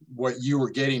be what you were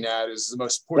getting at is the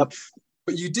most important. Yep.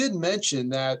 But you did mention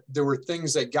that there were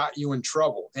things that got you in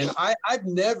trouble. And I've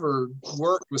never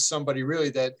worked with somebody really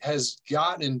that has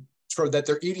gotten that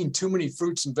they're eating too many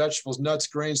fruits and vegetables, nuts,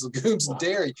 grains, legumes, and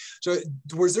dairy. So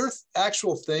was there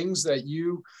actual things that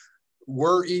you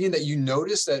were eating that you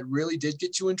noticed that really did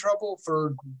get you in trouble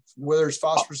for whether it's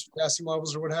phosphorus, potassium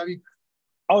levels, or what have you?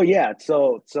 Oh yeah.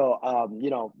 So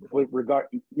with regard,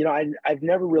 I've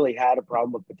never really had a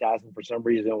problem with potassium for some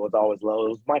reason. It was always low. It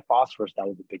was my phosphorus that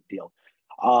was a big deal.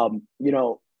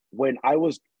 When I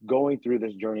was going through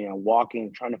this journey and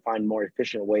walking, trying to find more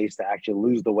efficient ways to actually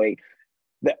lose the weight,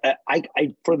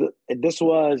 this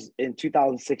was in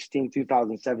 2016,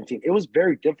 2017. It was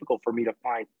very difficult for me to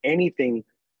find anything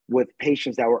with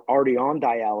patients that were already on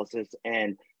dialysis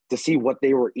and to see what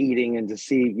they were eating and to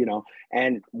see,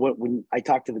 and when I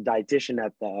talk to the dietitian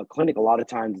at the clinic, a lot of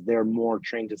times they're more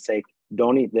trained to say,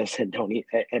 don't eat this and don't eat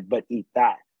it, but eat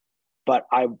that. But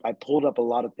I pulled up a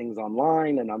lot of things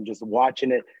online and I'm just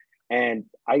watching it. And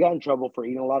I got in trouble for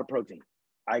eating a lot of protein.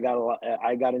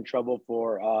 I got in trouble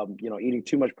for eating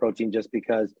too much protein just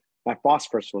because my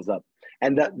phosphorus was up,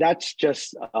 and that's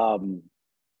just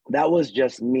that was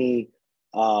just me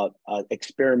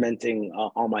experimenting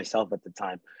on myself at the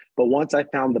time. But once I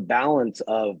found the balance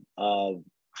of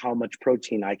how much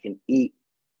protein I can eat,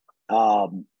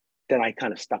 then I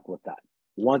kind of stuck with that.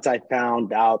 Once I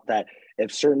found out that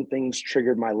if certain things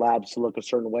triggered my labs to look a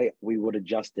certain way, we would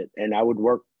adjust it, and I would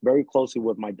work very closely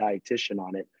with my dietitian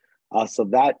on it. So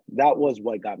that was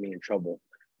what got me in trouble.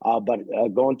 But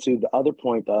going to the other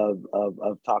point of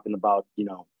talking about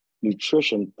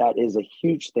nutrition, that is a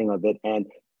huge thing of it, and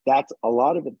that's a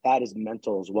lot of it. That is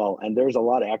mental as well. And there's a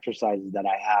lot of exercises that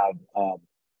I have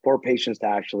for patients to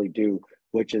actually do,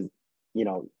 which is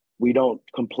we don't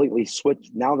completely switch.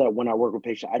 Now that when I work with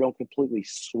patients, I don't completely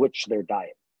switch their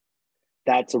diet.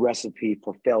 That's a recipe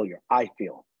for failure, I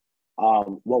feel.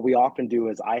 What we often do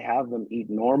is I have them eat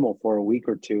normal for a week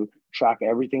or two, track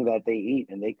everything that they eat,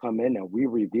 and they come in and we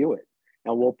review it.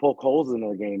 And we'll poke holes in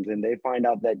their games, and they find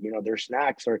out that, their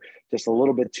snacks are just a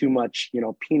little bit too much,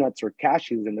 peanuts or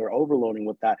cashews, and they're overloading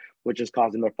with that, which is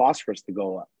causing their phosphorus to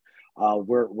go up.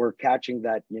 We're catching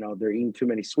that, they're eating too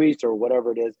many sweets or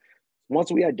whatever it is. Once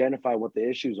we identify what the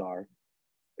issues are,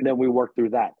 then we work through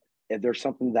that. If there's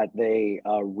something that they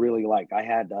really like, I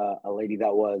had a lady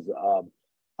that was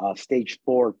stage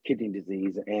 4 kidney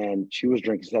disease, and she was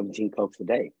drinking 17 Cokes a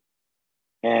day.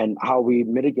 And how we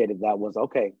mitigated that was,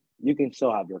 okay, you can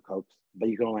still have your Cokes, but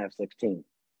you can only have 16.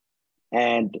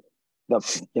 And a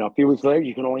few weeks later,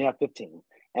 you can only have 15.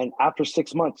 And after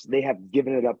 6 months, they have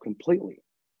given it up completely.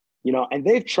 And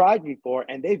they've tried before,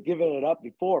 and they've given it up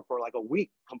before for like a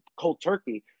week, cold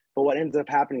turkey. But what ends up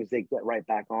happening is they get right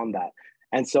back on that.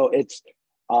 And so it's,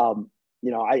 I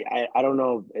don't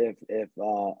know if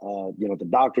the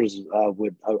doctors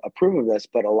would approve of this,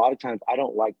 but a lot of times I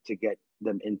don't like to get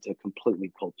them into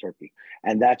completely cold turkey.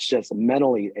 And that's just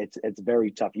mentally, it's very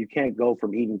tough. You can't go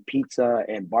from eating pizza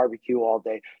and barbecue all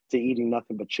day to eating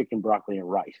nothing but chicken, broccoli, and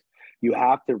rice. You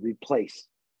have to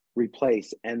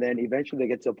replace, and then eventually they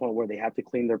get to a point where they have to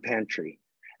clean their pantry.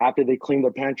 After they clean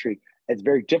their pantry, it's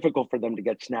very difficult for them to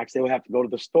get snacks. They will have to go to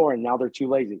the store, and now they're too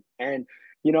lazy. And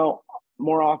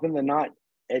more often than not,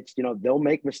 it's they'll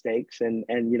make mistakes, and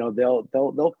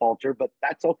they'll falter, but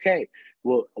that's okay.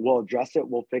 We'll address it,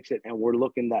 we'll fix it, and we're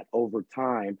looking that over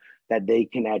time that they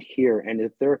can adhere. And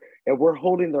if we're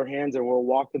holding their hands and we're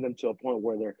walking them to a point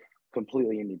where they're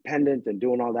completely independent and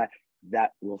doing all that,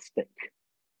 that will stick.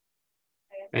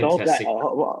 Fantastic.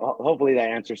 So hopefully that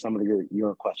answers some of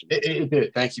your questions. It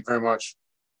did. Thank you very much.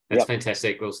 That's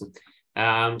fantastic, Wilson.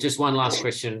 Just one last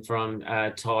question from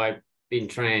Ty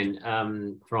Bintran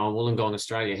from Wollongong,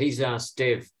 Australia. He's asked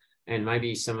Dev, and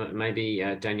maybe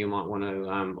Daniel might want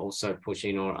to also push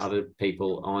in, or other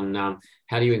people, on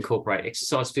how do you incorporate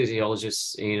exercise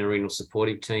physiologists in a renal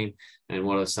supportive team, and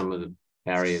what are some of the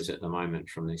barriers at the moment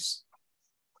from this?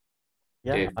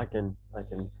 Yeah, Dev. I can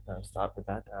start with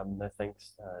that. No,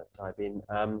 thanks, Ty Bin.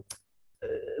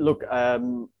 Look,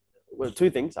 well, two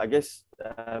things, I guess.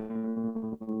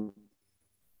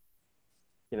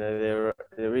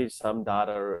 There is some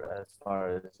data as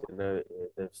far as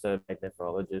they've surveyed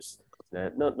nephrologists.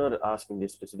 Not asking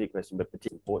this specific question, but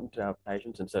particularly important to our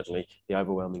patients, and certainly the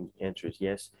overwhelming answer is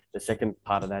yes. The second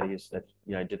part of that is that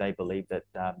do they believe that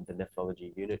the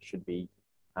nephrology unit should be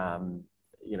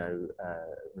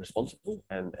responsible?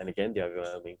 And again, the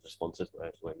overwhelming responses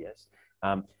were yes.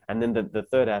 And then the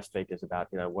third aspect is about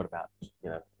what about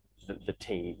the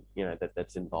team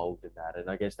that's involved in that. And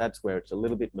I guess that's where it's a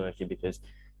little bit murky, because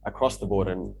across the board,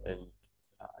 and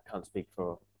I can't speak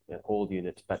for all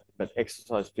units, but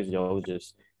exercise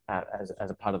physiologists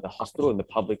as a part of the hospital and the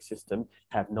public system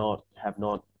have not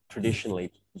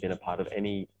traditionally been a part of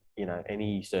any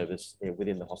service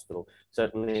within the hospital.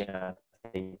 Certainly I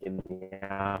think in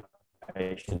the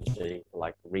outpatient,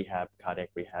 like rehab, cardiac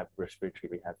rehab, respiratory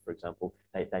rehab, for example,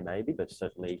 they may be, but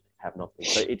certainly have not been.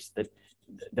 So it's the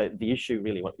issue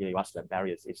really, what you asked about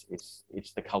barriers, it's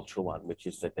the cultural one, which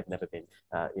is that they've never been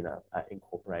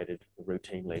incorporated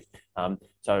routinely.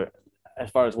 So as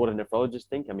far as what a nephrologist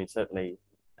think, I mean, certainly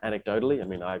anecdotally, I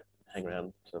mean, I hang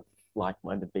around sort of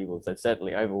like-minded people, so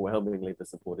certainly overwhelmingly the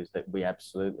support is that we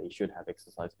absolutely should have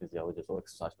exercise physiologists or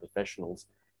exercise professionals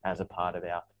as a part of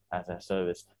our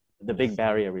service. The big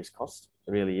barrier is cost,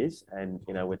 it really is, and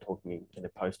we're talking in a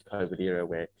post-COVID era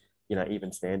where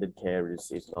even standard care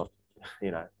is not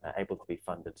able to be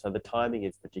funded. So the timing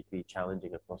is particularly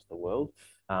challenging across the world,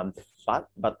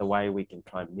 but the way we can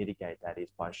try and mitigate that is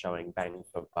by showing bang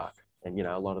for buck. And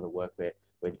a lot of the work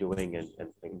we're doing,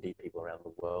 and indeed people around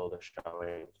the world are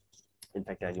showing In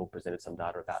fact, Daniel presented some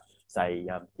data about, say,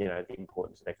 you know, the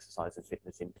importance of exercise and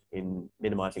fitness in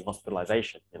minimizing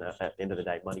hospitalization. You know, at the end of the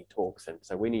day, money talks. And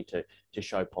so we need to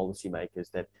show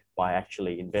policymakers that by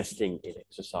actually investing in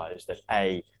exercise, that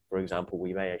for example,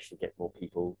 we may actually get more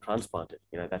people transplanted.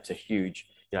 You know, that's a huge,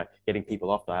 you know, getting people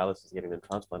off dialysis, getting them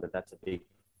transplanted, that's a big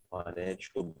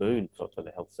financial boon for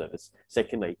the health service.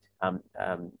 Secondly, you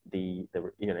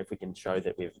know, if we can show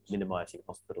that we're minimizing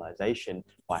hospitalization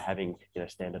by having, you know,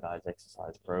 standardized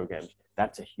exercise programs,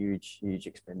 that's a huge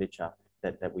expenditure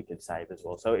that we could save as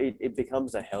well. So it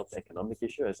becomes a health economic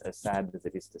issue, as sad as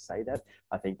it is to say that.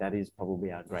 I think that is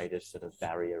probably our greatest sort of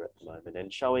barrier at the moment,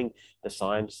 and showing the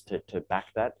science to back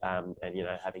that, and, you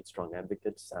know, having strong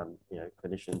advocates, you know,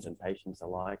 clinicians and patients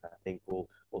alike, I think will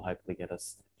hopefully get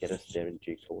us there in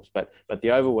due course. But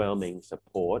the overwhelming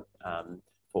support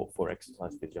for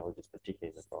exercise physiologists,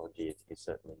 particularly in nephrology, is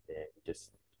certainly there. We just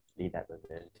need that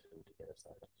momentum to get us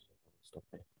over. Stop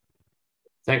there.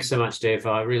 Thanks so much, Dev.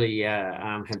 I really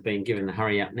have been given the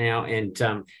hurry up now, and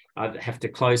I'd have to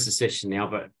close the session now.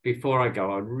 But before I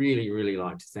go, I'd really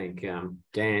like to thank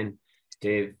Dan,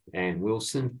 Dev, and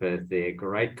Wilson for their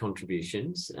great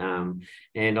contributions. And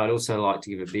I'd also like to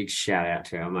give a big shout out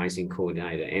to our amazing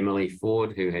coordinator, Emily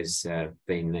Ford, who has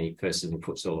been the person who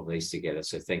puts all of these together.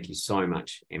 So thank you so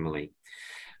much, Emily.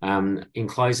 In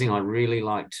closing, I'd really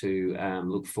like to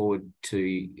look forward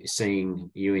to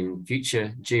seeing you in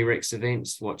future GREX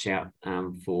events. Watch out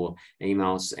for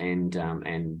emails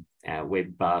and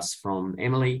web blasts from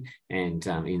Emily. And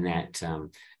in that,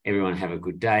 everyone have a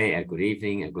good day, a good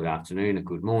evening, a good afternoon, a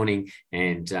good morning,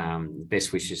 and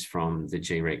best wishes from the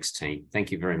GREX team.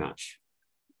 Thank you very much.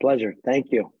 Pleasure.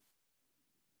 Thank you.